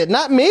said it,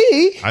 not me.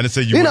 I didn't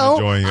say you weren't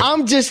enjoying it.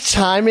 I'm just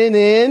chiming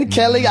in.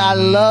 Kelly, I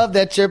love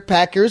that your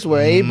Packers were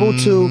able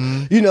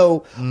to,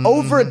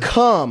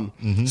 overcome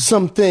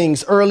some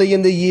things early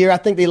in the year. I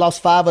think they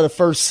lost 5 of the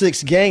first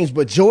 6 games,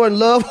 but Jordan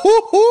Love,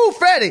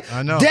 Freddie,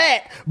 I know.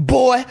 that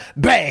boy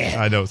bad.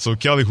 I know. So,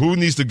 Kelly, who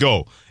needs to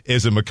go?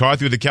 Is it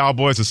McCarthy with the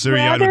Cowboys or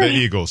Sirianni with the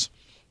Eagles?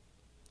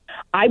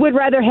 I would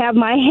rather have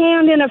my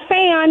hand in a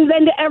fan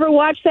than to ever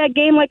watch that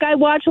game like I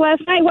watched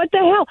last night. What the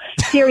hell?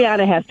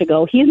 Sirianni has to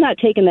go. He's not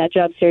taking that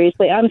job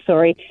seriously. I'm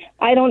sorry.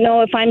 I don't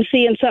know if I'm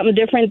seeing something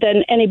different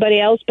than anybody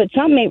else, but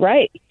something ain't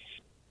right.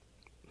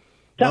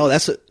 No,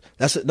 that's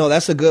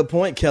a good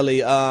point,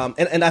 Kelly.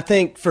 And I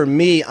think for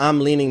me, I'm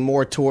leaning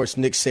more towards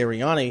Nick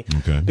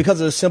Sirianni because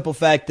of the simple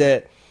fact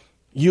that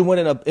you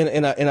went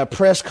in a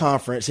press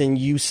conference and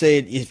you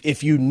said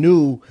if you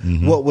knew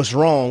what was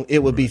wrong,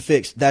 it would be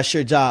fixed. That's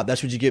your job.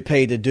 That's what you get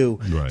paid to do.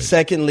 Right.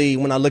 Secondly,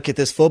 when I look at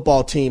this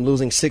football team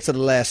losing 6 of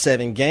the last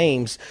 7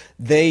 games,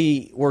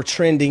 they were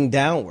trending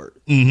downward,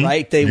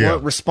 right? They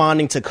weren't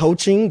responding to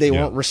coaching. They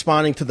weren't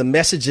responding to the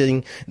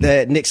messaging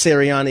that Nick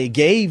Sirianni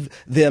gave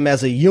them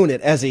as a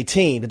unit, as a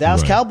team. The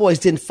Dallas Cowboys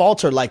didn't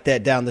falter like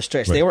that down the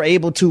stretch. They were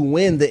able to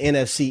win the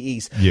NFC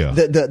East. Yeah.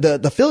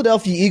 The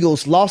Philadelphia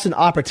Eagles lost an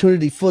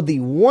opportunity for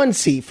the 1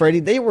 seed, Freddie.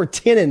 They were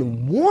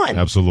 10-1.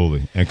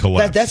 Absolutely. And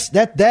collapsed.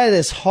 That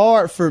is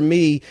hard for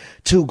me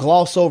to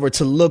gloss over,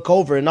 to look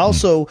over. And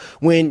also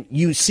when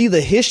you see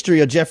the history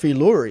of Jeffrey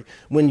Lurie,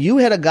 when you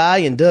had a guy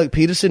in Doug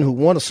Peterson who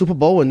won a Super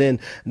Bowl and then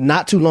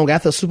not too long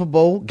after the Super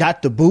Bowl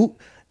got the boot,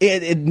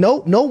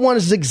 no one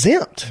is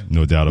exempt.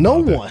 No doubt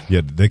about that. No one.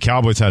 Yeah, the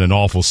Cowboys had an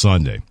awful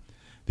Sunday.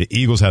 The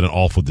Eagles had an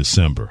awful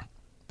December.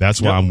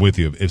 That's why I'm with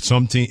you. If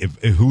some team,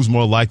 if who's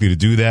more likely to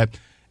do that?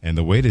 And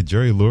the way that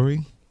Jerry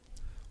Lurie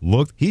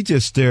looked, he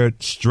just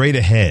stared straight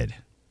ahead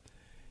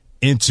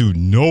into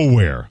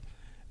nowhere.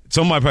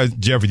 Somebody probably,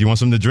 Jeffrey, do you want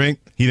something to drink?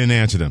 He didn't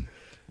answer them.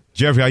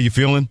 Jeffrey, how you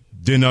feeling?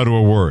 Didn't utter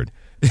a word.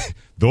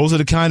 Those are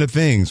the kind of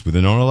things with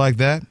an owner like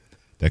that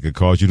could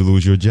cause you to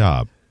lose your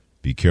job.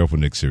 Be careful,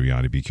 Nick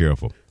Sirianni. Be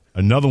careful.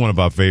 Another one of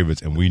our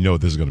favorites, and we know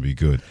this is going to be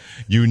good.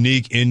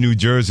 Unique in New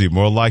Jersey,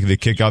 more likely to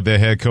kick out their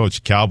head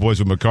coach. Cowboys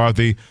with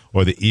McCarthy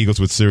or the Eagles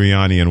with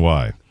Sirianni, and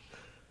why?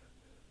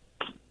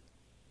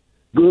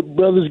 Good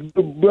brothers.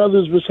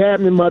 What's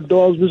happening? My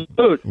dogs was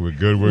good. We're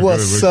good.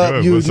 What's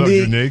up, Unique? What's up,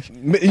 Unique?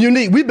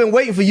 Unique, we've been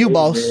waiting for you,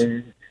 boss.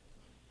 Man.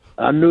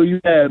 I know you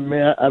have,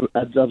 man. I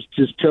was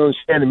just telling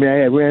Shannon, man,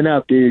 I had ran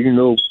out there,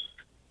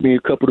 me and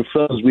a couple of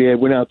fellas, we had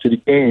went out to the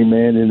game,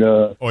 man, and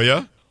oh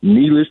yeah?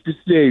 Needless to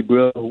say,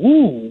 bro,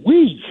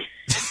 woo-wee.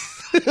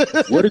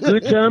 What a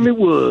good time it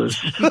was.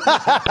 What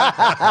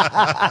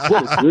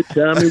a good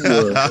time it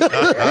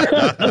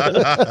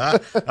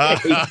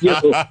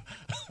was.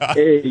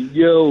 Hey,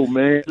 yo,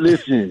 man,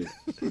 listen.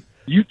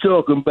 You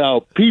talking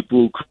about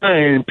people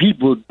crying,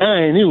 people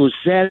dying. It was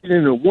Saturday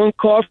in a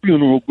one-car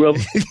funeral, brother.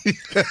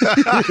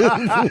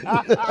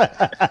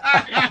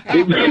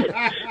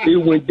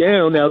 It went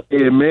down out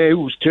there, man. It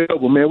was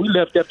terrible, man. We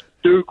left after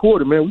the third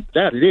quarter, man. We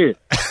got out of there.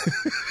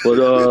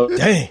 But,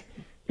 dang.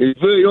 It's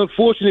very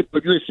unfortunate,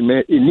 but listen,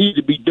 man, it needs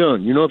to be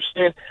done. You know what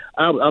I'm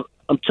saying?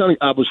 I'm telling you,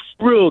 I was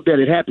thrilled that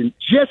it happened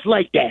just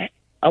like that.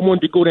 I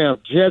wanted to go down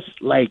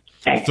just like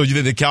that. So you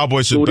think the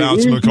Cowboys should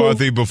bounce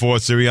McCarthy before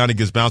Sirianni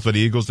gets bounced by the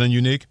Eagles then,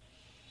 Unique?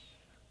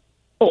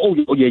 Oh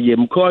yeah.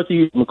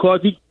 McCarthy,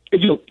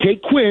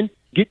 take Quinn.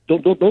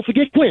 Don't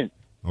forget Quinn.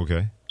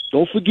 Okay.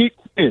 Don't forget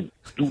Quinn.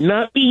 Do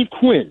not leave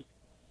Quinn.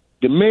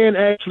 The man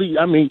actually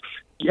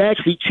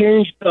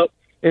changed up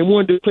and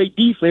wanted to play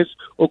defense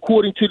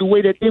according to the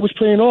way that they was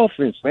playing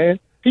offense, man.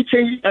 He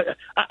changed.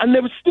 I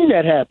never seen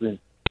that happen.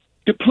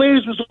 The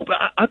players was open.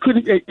 I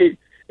couldn't.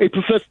 Hey,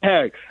 Professor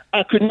Harry,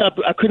 I could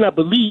not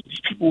believe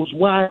these people was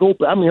wide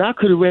open. I mean, I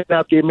could have ran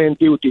out there, man, and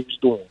did what they was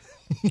doing.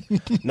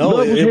 No,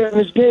 it was having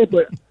his game,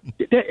 but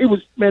it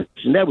was, man.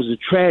 That was a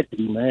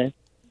tragedy, man.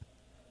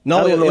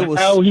 No, I don't know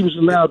how he was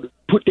allowed to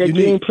put that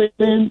game plan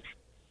in.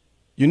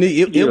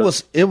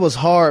 It was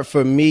hard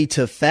for me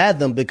to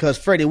fathom because,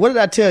 Freddie, what did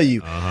I tell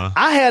you?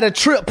 I had a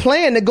trip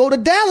planned to go to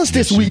Dallas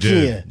this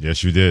weekend.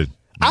 Yes, you did.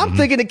 I'm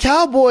thinking the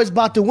Cowboys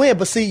about to win,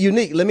 but see,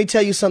 Unique, let me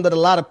tell you something that a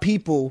lot of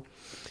people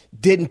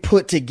didn't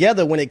put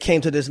together when it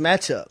came to this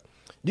matchup.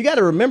 You got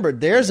to remember,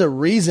 there's a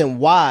reason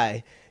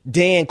why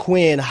Dan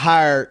Quinn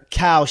hired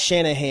Kyle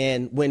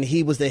Shanahan when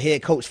he was the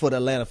head coach for the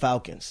Atlanta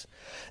Falcons.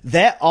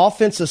 That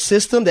offensive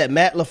system that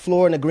Matt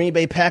LaFleur and the Green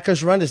Bay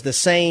Packers run is the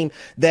same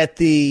that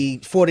the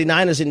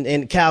 49ers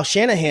and Kyle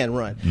Shanahan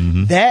run.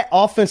 That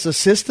offensive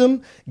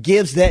system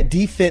gives that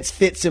defense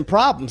fits and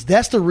problems.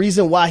 That's the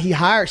reason why he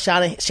hired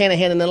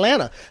Shanahan in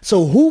Atlanta.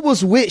 So who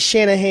was with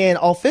Shanahan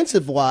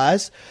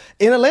offensive-wise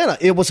in Atlanta?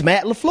 It was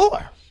Matt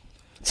LaFleur.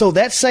 So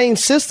that same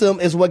system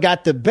is what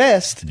got the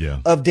best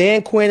of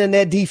Dan Quinn and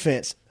that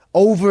defense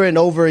over and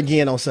over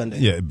again on Sunday.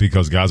 Yeah,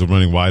 because guys are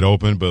running wide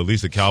open, but at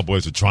least the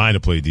Cowboys are trying to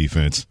play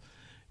defense.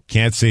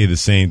 Can't say the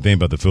same thing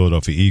about the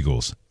Philadelphia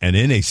Eagles. And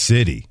in a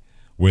city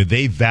where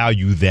they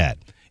value that,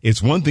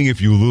 it's one thing if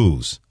you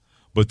lose,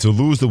 but to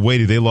lose the way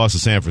that they lost to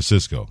San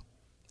Francisco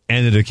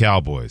and to the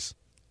Cowboys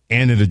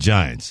and to the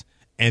Giants,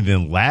 and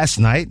then last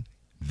night,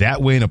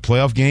 that way in a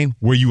playoff game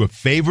where you were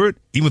favored,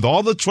 even with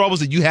all the troubles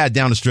that you had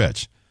down the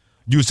stretch,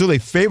 you were still a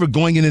favorite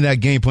going into that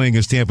game playing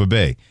against Tampa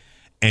Bay,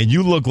 and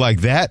you look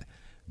like that.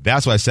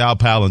 That's why Sal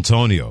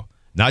Paolantonio,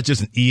 not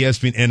just an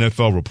ESPN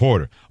NFL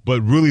reporter, but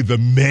really the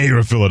mayor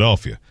of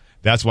Philadelphia,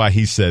 that's why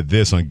he said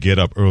this on Get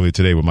Up earlier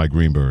today with Mike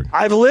Greenberg.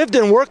 I've lived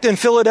and worked in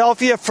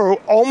Philadelphia for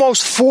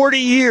almost 40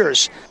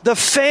 years. The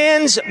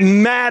fans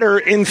matter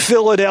in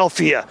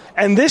Philadelphia,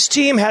 and this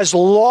team has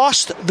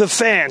lost the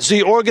fans.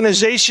 The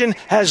organization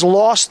has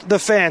lost the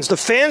fans. The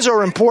fans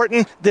are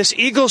important. This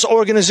Eagles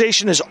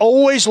organization is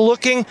always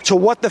looking to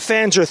what the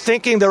fans are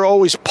thinking. They're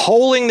always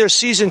polling their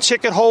season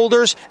ticket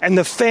holders, and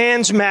the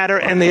fans matter,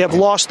 and they have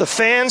lost the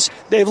fans.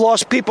 They've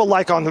lost people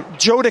like on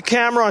Joe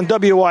DeCamera on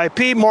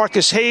WIP,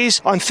 Marcus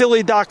Hayes on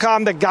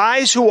Philly.com, the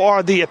guys who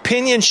are the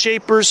opinion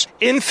shapers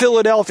in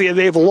Philadelphia.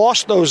 They've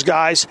lost those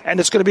guys, and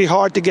it's going to be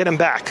hard to get them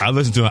back. I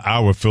listened to an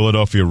hour of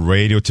Philadelphia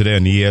radio today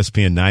on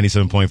ESPN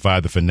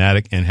 97.5, The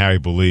Fanatic, and Harry,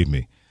 believe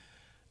me,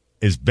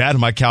 it's bad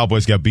my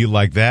Cowboys got beat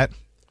like that,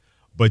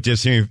 but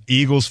just hearing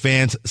Eagles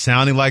fans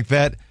sounding like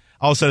that,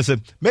 all of a sudden I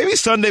said, maybe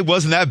Sunday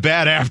wasn't that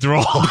bad after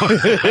all.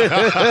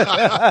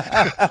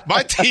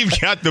 My team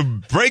got the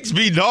brakes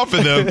beaten off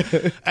of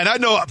them, and I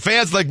know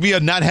fans like me are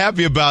not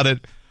happy about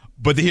it.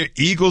 But to hear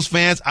Eagles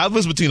fans, I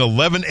was between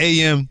 11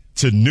 a.m.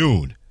 to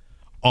noon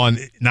on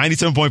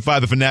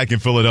 97.5 The Fanatic in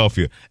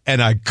Philadelphia,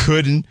 and I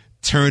couldn't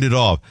turn it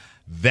off.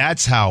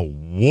 That's how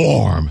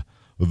warm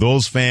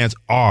those fans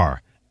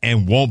are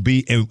and won't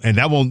be, and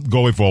that won't go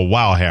away for a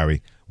while,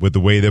 Harry, with the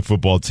way their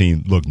football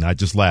team looked, not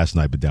just last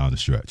night, but down the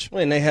stretch.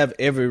 And they have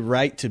every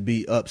right to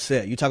be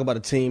upset. You talk about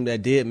a team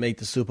that did make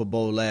the Super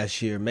Bowl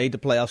last year, made the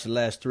playoffs the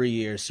last 3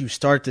 years. You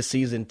start the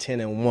season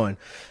 10-1,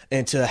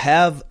 and to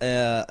have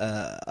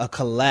a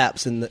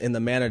collapse in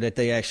the manner that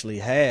they actually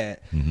had,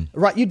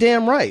 right? You're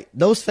damn right.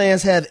 Those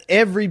fans have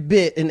every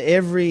bit and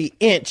every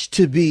inch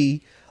to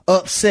be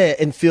upset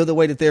and feel the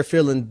way that they're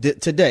feeling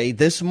today,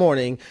 this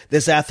morning,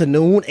 this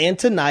afternoon, and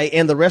tonight,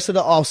 and the rest of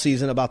the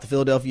offseason about the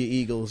Philadelphia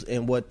Eagles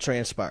and what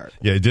transpired.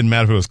 Yeah, it didn't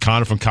matter if it was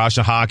Connor from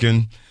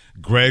Conshohocken,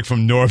 Greg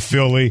from North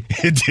Philly.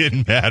 It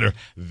didn't matter.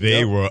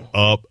 They were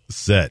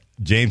upset.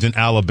 James in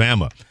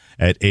Alabama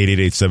at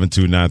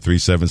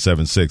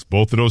 888-729-3776.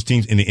 Both of those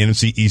teams in the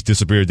NFC East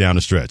disappeared down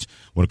the stretch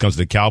when it comes to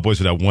the Cowboys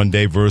for that one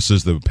day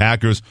versus the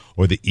Packers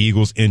or the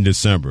Eagles in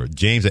December.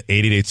 James at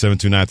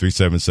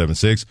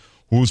 888-729-3776.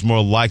 Who's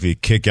more likely to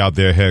kick out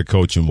their head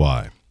coach and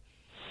why?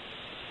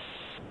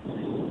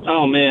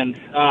 Oh, man.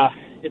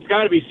 It's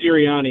got to be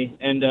Sirianni.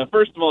 And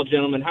first of all,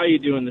 gentlemen, how are you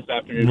doing this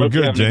afternoon? We're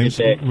good, James.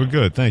 We're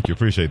good. Thank you.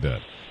 Appreciate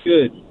that.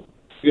 Good.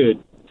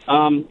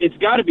 It's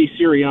got to be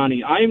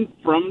Sirianni. I'm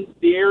from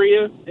the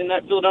area, in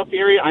that Philadelphia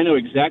area. I know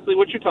exactly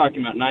what you're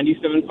talking about.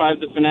 97.5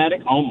 The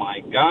Fanatic. Oh,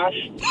 my gosh.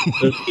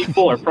 Those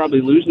people are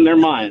probably losing their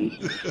minds.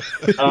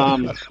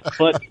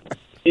 But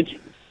it's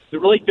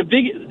like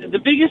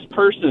the biggest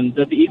person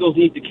that the Eagles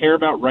need to care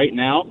about right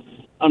now,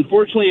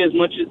 unfortunately, as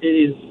much as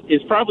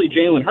is probably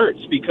Jalen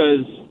Hurts,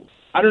 because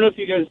I don't know if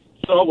you guys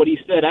saw what he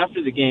said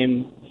after the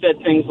game. Said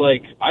things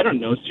like, I don't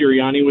know,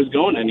 Sirianni was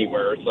going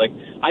anywhere. It's like,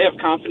 I have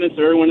confidence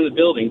in everyone in the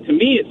building. To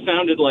me, it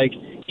sounded like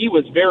he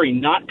was very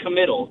not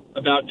committal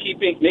about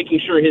making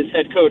sure his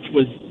head coach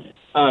was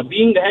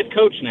being the head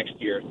coach next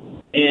year.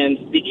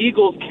 And the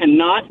Eagles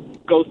cannot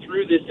go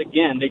through this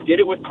again. They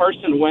did it with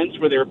Carson Wentz,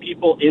 where there were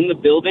people in the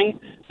building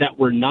that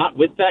were not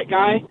with that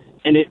guy,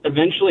 and it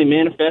eventually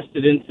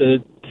manifested into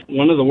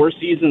one of the worst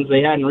seasons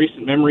they had in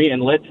recent memory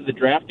and led to the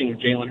drafting of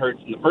Jalen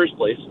Hurts in the first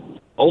place,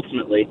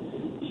 ultimately.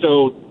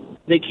 So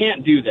they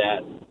can't do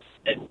that.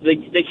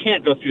 They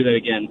can't go through that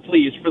again.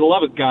 Please, for the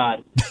love of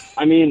God.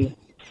 I mean,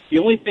 The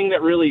only thing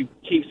that really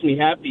keeps me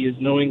happy is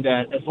knowing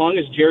that as long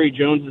as Jerry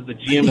Jones is the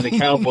GM of the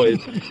Cowboys,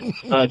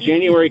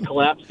 January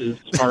collapses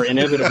are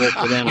inevitable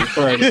for them. I'm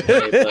sorry to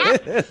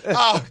say.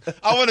 But.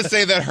 I want to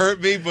say that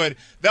hurt me, but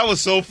that was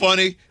so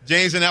funny.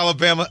 James in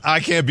Alabama, I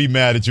can't be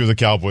mad at you as a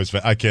Cowboys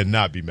fan. I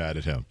cannot be mad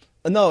at him.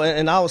 No,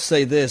 and I would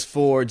say this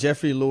for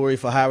Jeffrey Lurie,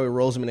 for Howie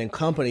Roseman and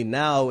company.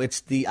 Now it's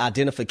the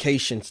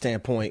identification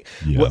standpoint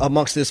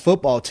amongst this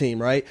football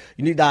team, right?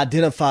 You need to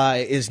identify,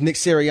 is Nick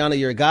Sirianni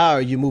your guy, or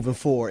are you moving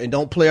forward? And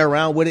don't play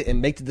around with it and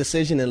make the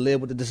decision and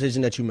live with the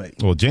decision that you make.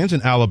 Well, James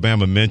in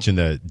Alabama mentioned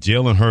that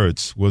Jalen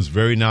Hurts was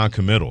very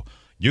non-committal.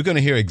 You're going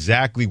to hear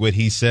exactly what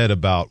he said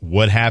about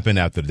what happened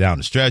after the down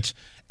the stretch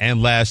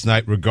and last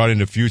night regarding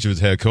the future of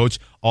his head coach.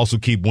 Also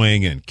keep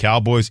weighing in.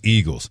 Cowboys,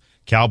 Eagles.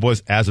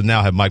 Cowboys, as of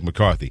now, have Mike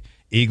McCarthy.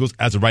 Eagles,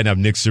 as of right now, have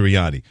Nick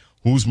Sirianni.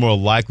 Who's more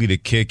likely to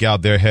kick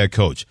out their head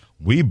coach?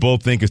 We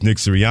both think it's Nick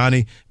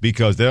Sirianni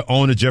because their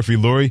owner, Jeffrey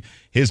Lurie,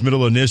 his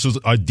middle initials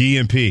are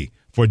DNP,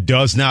 for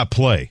does not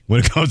play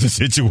when it comes to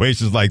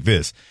situations like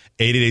this.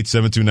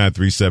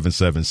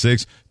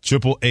 888-729-3776,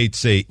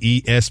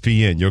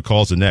 888-SAY-ESPN. Your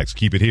calls are next.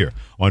 Keep it here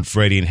on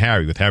Freddie and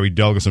Harry with Harry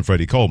Douglas and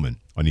Freddie Coleman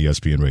on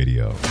ESPN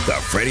Radio. The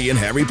Freddie and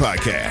Harry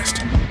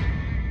Podcast.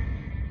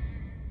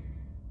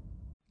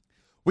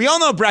 We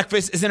all know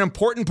breakfast is an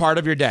important part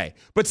of your day,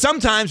 but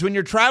sometimes when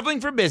you're traveling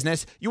for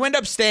business, you end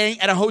up staying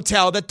at a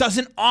hotel that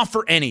doesn't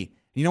offer any.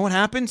 You know what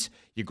happens?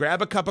 You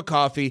grab a cup of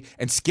coffee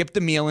and skip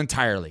the meal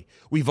entirely.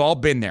 We've all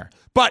been there.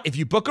 But if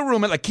you book a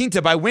room at La Quinta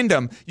by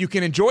Wyndham, you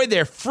can enjoy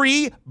their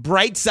free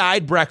Bright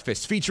Side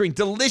breakfast featuring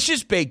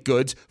delicious baked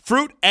goods,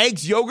 fruit,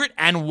 eggs, yogurt,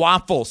 and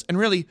waffles. And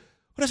really,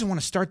 who doesn't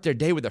want to start their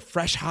day with a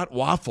fresh, hot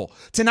waffle?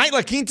 Tonight,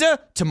 La Quinta,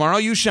 tomorrow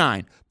you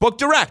shine. Book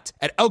direct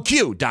at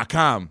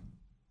lq.com.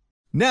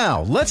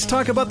 Now, let's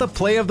talk about the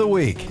play of the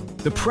week.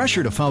 The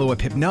pressure to follow up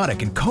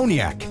Hypnotic and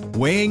Cognac,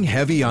 weighing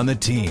heavy on the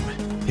team.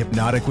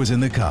 Hypnotic was in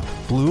the cup,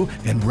 blue,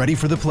 and ready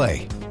for the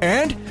play.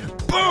 And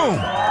boom!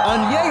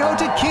 Añejo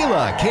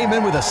Tequila came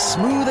in with a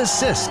smooth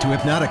assist to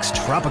Hypnotic's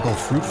tropical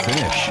fruit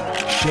finish.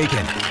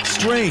 Shaken,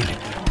 strained,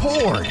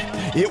 poured.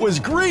 It was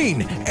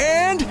green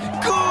and good!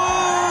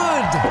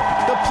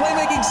 The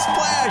playmaking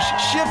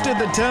splash shifted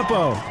the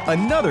tempo.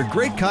 Another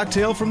great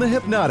cocktail from the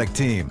Hypnotic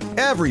team.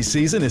 Every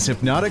season is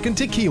Hypnotic and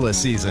Tequila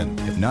season.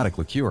 Hypnotic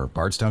Liqueur,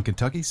 Bardstown,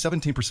 Kentucky,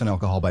 17%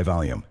 alcohol by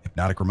volume.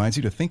 Hypnotic reminds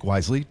you to think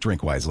wisely,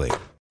 drink wisely.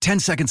 10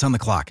 seconds on the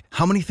clock.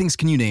 How many things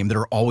can you name that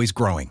are always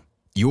growing?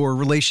 Your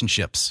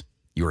relationships,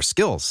 your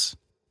skills,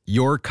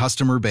 your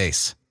customer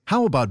base.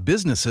 How about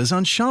businesses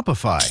on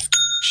Shopify?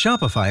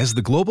 Shopify is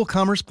the global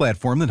commerce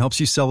platform that helps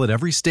you sell at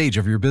every stage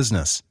of your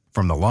business.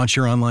 From the launch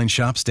your online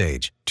shop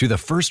stage, to the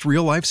first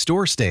real-life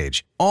store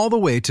stage, all the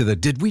way to the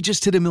did we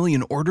just hit 1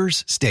 million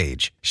orders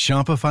stage,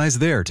 Shopify's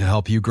there to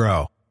help you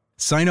grow.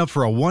 Sign up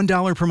for a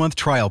 $1 per month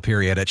trial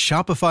period at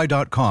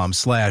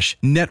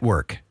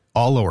shopify.com/network,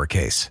 all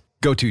lowercase.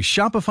 Go to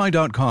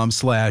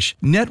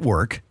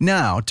shopify.com/network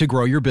now to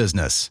grow your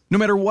business, no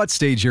matter what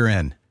stage you're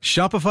in.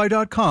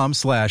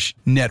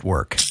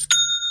 Shopify.com/network.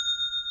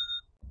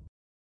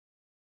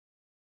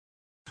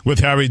 With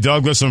Harry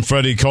Douglas and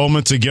Freddie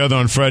Coleman together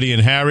on Freddie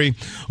and Harry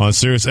on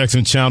Sirius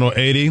XM Channel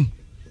 80.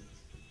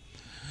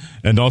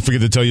 And don't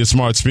forget to tell your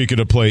smart speaker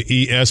to play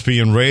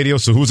ESPN Radio.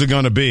 So who's it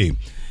going to be?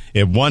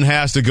 If one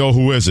has to go,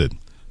 who is it?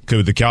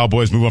 Could the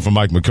Cowboys move on from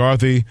Mike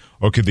McCarthy,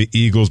 or could the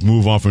Eagles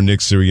move on from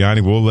Nick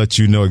Sirianni? We'll let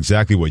you know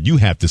exactly what you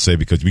have to say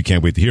because we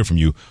can't wait to hear from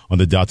you on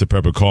the Dr.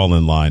 Pepper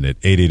call-in line at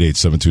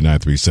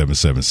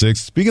 888-729-3776.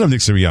 Speaking of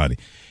Nick Sirianni,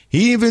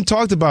 he even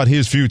talked about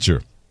his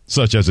future,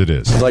 such as it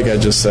is. Like I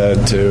just said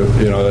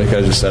like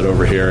I just said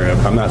over here,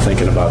 I'm not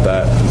thinking about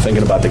that. I'm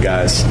thinking about the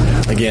guys.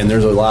 Again,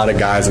 there's a lot of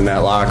guys in that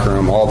locker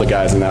room, all the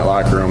guys in that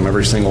locker room,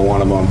 every single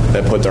one of them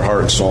that put their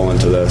heart and soul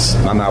into this.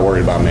 I'm not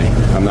worried about me.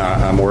 I'm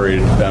not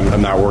worried.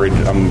 I'm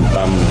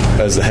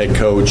as the head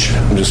coach,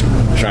 I'm just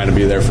trying to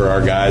be there for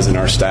our guys and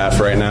our staff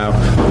right now,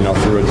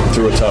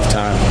 through a tough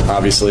time.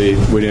 Obviously,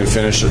 we didn't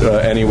finish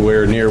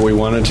anywhere near we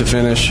wanted to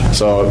finish.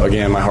 So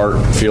again, my heart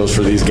feels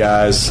for these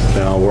guys.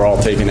 We're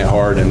all taking it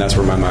hard, and that's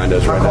where my mind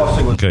is right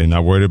now. Okay,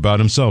 not worried about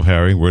himself,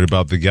 Harry. Worried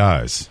about the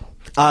guys.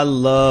 I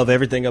love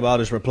everything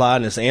about his reply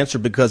and his answer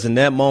because in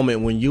that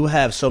moment when you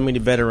have so many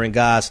veteran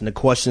guys and the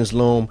questions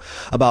loom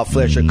about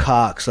Fletcher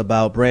Cox,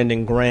 about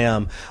Brandon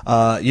Graham,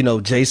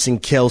 Jason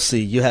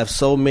Kelce, you have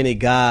so many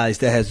guys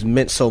that has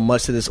meant so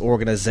much to this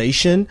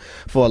organization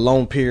for a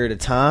long period of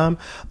time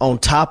on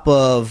top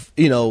of,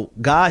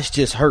 guys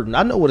just hurting.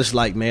 I know what it's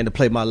like, man, to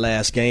play my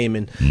last game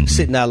and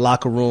sit in that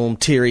locker room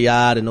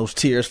teary-eyed and those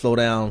tears flow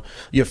down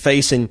your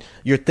face and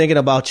you're thinking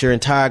about your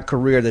entire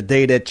career, the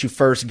day that you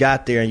first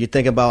got there, and you're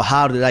thinking about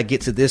how did I get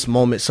to this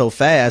moment so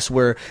fast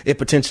where it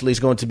potentially is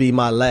going to be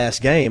my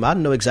last game. I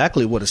know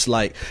exactly what it's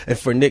like. And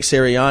for Nick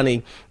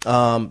Sirianni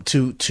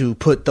to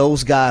put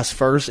those guys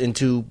first and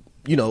to,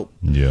 I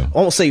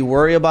won't say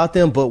worry about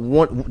them,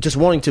 but just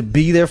wanting to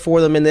be there for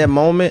them in that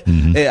moment,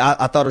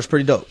 I thought it was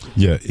pretty dope.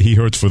 Yeah, he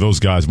hurts for those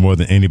guys more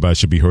than anybody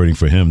should be hurting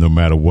for him, no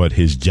matter what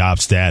his job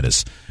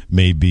status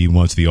may be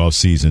once the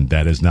offseason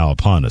that is now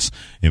upon us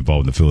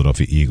involving the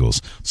Philadelphia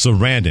Eagles.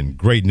 Sarandon,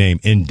 great name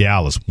in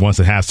Dallas, wants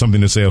to have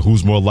something to say of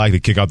who's more likely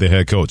to kick out their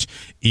head coach.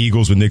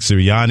 Eagles with Nick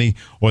Sirianni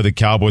or the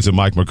Cowboys with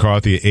Mike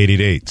McCarthy at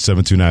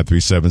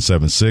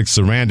 888-729-3776.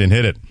 Sarandon,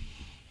 hit it.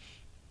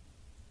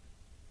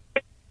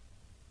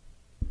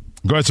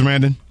 Go ahead,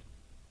 Sarandon.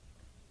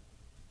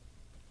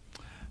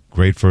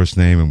 Great first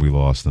name, and we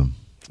lost them.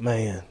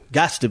 Man,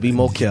 got to be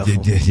more careful.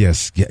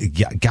 Yes,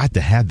 got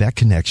to have that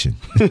connection.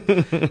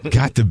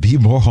 Got to be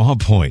more on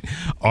point.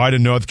 All right,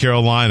 in North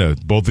Carolina,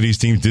 both of these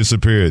teams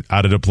disappeared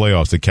out of the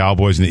playoffs, the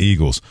Cowboys and the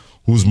Eagles.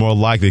 Who's more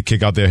likely to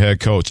kick out their head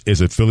coach? Is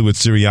it Philly with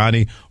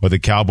Sirianni or the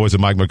Cowboys with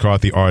Mike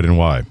McCarthy? Art, and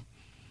why?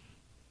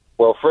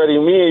 Well, Freddie,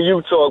 me and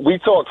you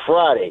talked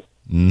Friday,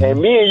 and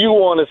me and you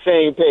on the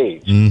same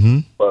page.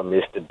 But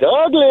Mr.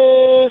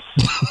 Douglas,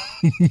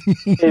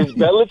 is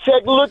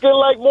Belichick looking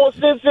like more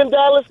sense in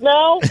Dallas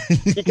now?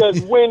 Because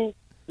when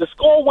the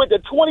score went to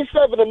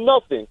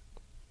 27-0,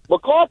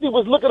 McCarthy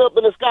was looking up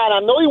in the sky, and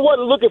I know he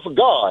wasn't looking for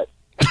God.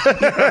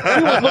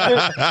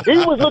 He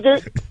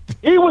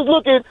was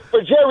looking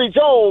for Jerry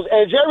Jones,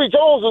 and Jerry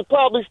Jones was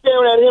probably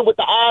staring at him with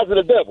the eyes of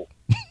the devil.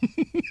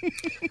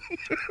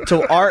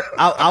 So, Art,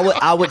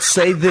 I would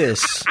say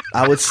this.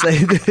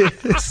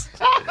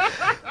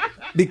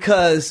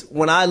 Because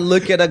when I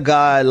look at a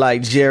guy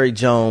like Jerry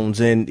Jones,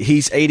 and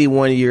he's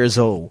 81 years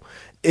old,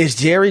 is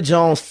Jerry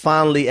Jones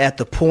finally at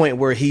the point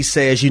where he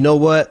says, you know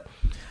what,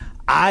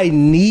 I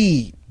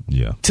need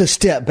to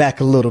step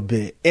back a little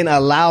bit and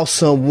allow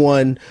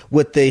someone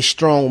with a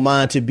strong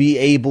mind to be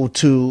able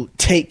to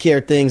take care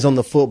of things on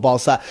the football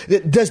side?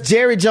 Does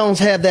Jerry Jones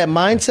have that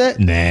mindset?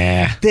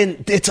 Nah.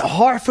 Then it's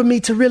hard for me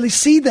to really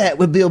see that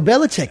with Bill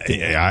Belichick.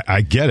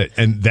 I get it.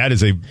 And that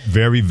is a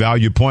very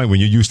valued point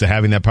when you're used to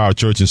having that power of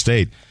church and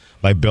state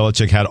like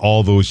Belichick had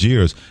all those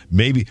years.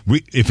 Maybe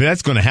if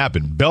that's going to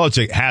happen,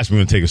 Belichick has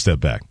to take a step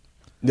back.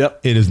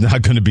 Yep. It is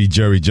not going to be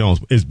Jerry Jones.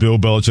 Is Bill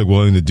Belichick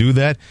willing to do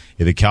that?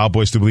 If the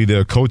Cowboys still lead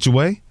their coach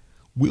away?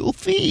 We'll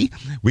see.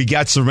 We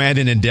got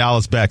Sarandon in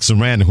Dallas back.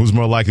 Sarandon, who's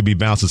more likely to be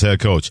bounced as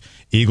head coach?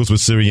 Eagles with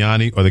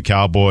Sirianni or the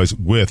Cowboys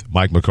with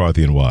Mike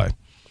McCarthy, and why?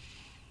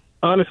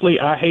 Honestly,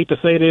 I hate to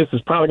say this.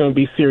 It's probably going to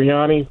be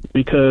Sirianni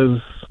because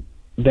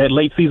that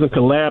late season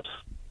collapse,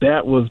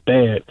 that was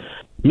bad.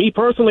 Me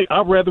personally,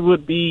 I'd rather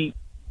would be,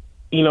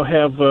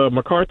 have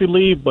McCarthy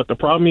leave, but the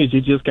problem is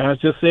you guys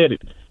just said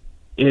it.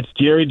 It's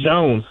Jerry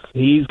Jones.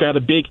 He's got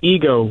a big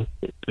ego.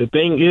 The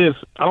thing is,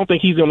 I don't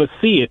think he's going to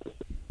see it.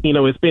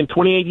 It's been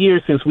 28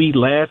 years since we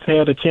last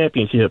had a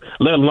championship,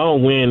 let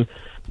alone win,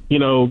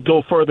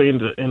 go further in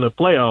the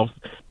playoffs.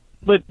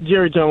 But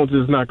Jerry Jones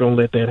is not going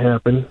to let that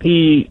happen.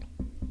 He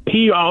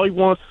all he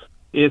wants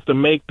is to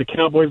make the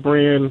Cowboys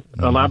brand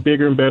a lot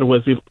bigger and better.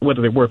 What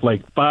are they worth,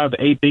 like $5 to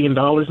 $8 billion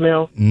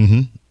now?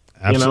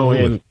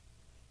 Absolutely. And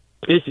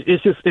it's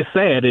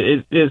sad.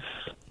 It's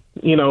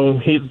he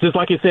just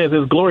like he says,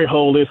 his glory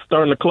hole is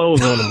starting to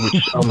close on him,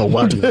 which I don't know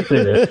why he would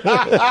say that.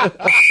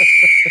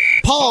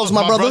 Pause,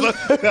 my brother.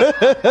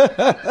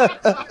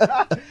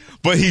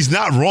 But he's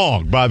not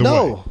wrong, by the way.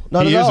 No,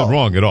 not he at all. He isn't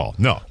wrong at all.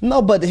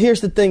 No, but here's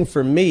the thing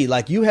for me.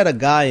 Like, you had a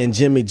guy in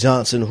Jimmy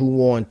Johnson who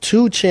won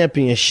 2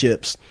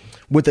 championships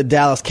with the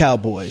Dallas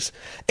Cowboys,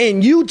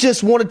 and you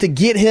just wanted to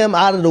get him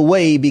out of the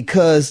way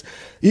because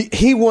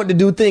he wanted to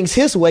do things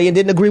his way and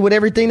didn't agree with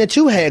everything that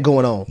you had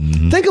going on.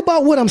 Think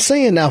about what I'm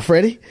saying now,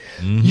 Freddie.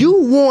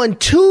 You won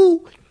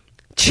 2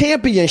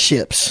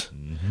 championships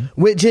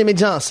with Jimmy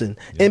Johnson,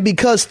 and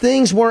because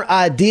things weren't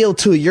ideal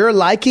to your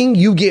liking,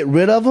 you get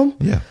rid of them.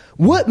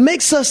 What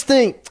makes us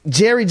think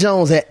Jerry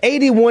Jones at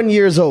 81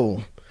 years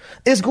old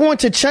is going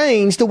to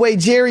change the way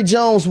Jerry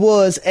Jones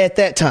was at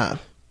that time?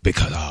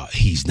 Because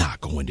he's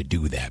not going to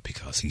do that,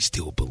 because he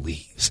still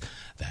believes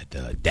that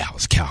the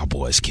Dallas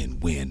Cowboys can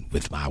win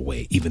with my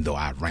way, even though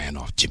I ran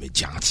off Jimmy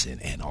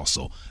Johnson and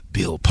also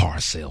Bill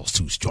Parcells,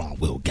 2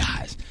 strong-willed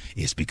guys.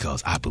 It's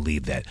because I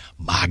believe that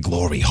my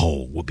glory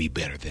hole will be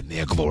better than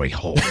their glory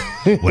hole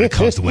when it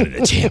comes to winning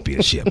a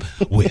championship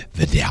with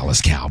the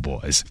Dallas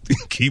Cowboys.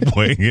 Keep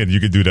weighing in. You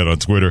can do that on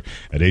Twitter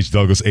at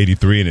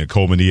HDouglas83 and at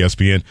Coleman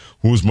ESPN.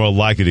 Who's more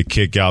likely to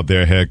kick out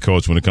their head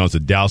coach when it comes to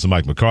Dallas and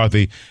Mike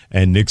McCarthy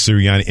and Nick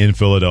Sirianni in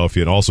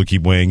Philadelphia? And also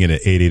keep weighing in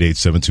at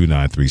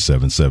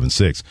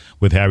 888-729-3776.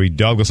 With Harry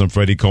Douglas and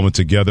Freddie Coleman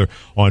together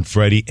on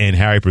Freddie and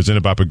Harry,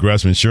 presented by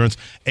Progressive Insurance.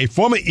 A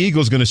former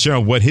Eagle's going to share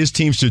on what his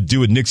team should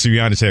do with Nick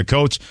Sirianni as head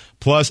coach.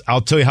 Plus,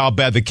 I'll tell you how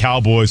bad the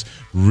Cowboys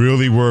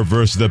really were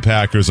versus the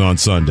Packers on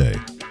Sunday.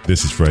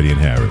 This is Freddie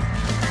and Harry.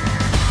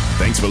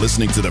 Thanks for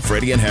listening to the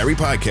Freddie and Harry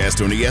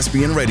podcast on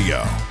ESPN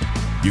Radio.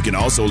 You can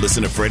also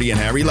listen to Freddie and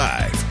Harry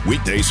live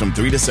weekdays from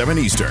 3 to 7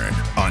 Eastern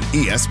on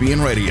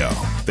ESPN Radio,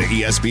 the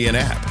ESPN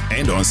app,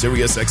 and on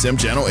SiriusXM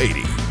Channel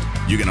 80.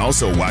 You can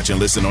also watch and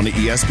listen on the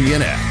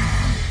ESPN app.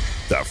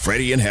 The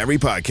Freddie and Harry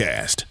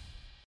podcast.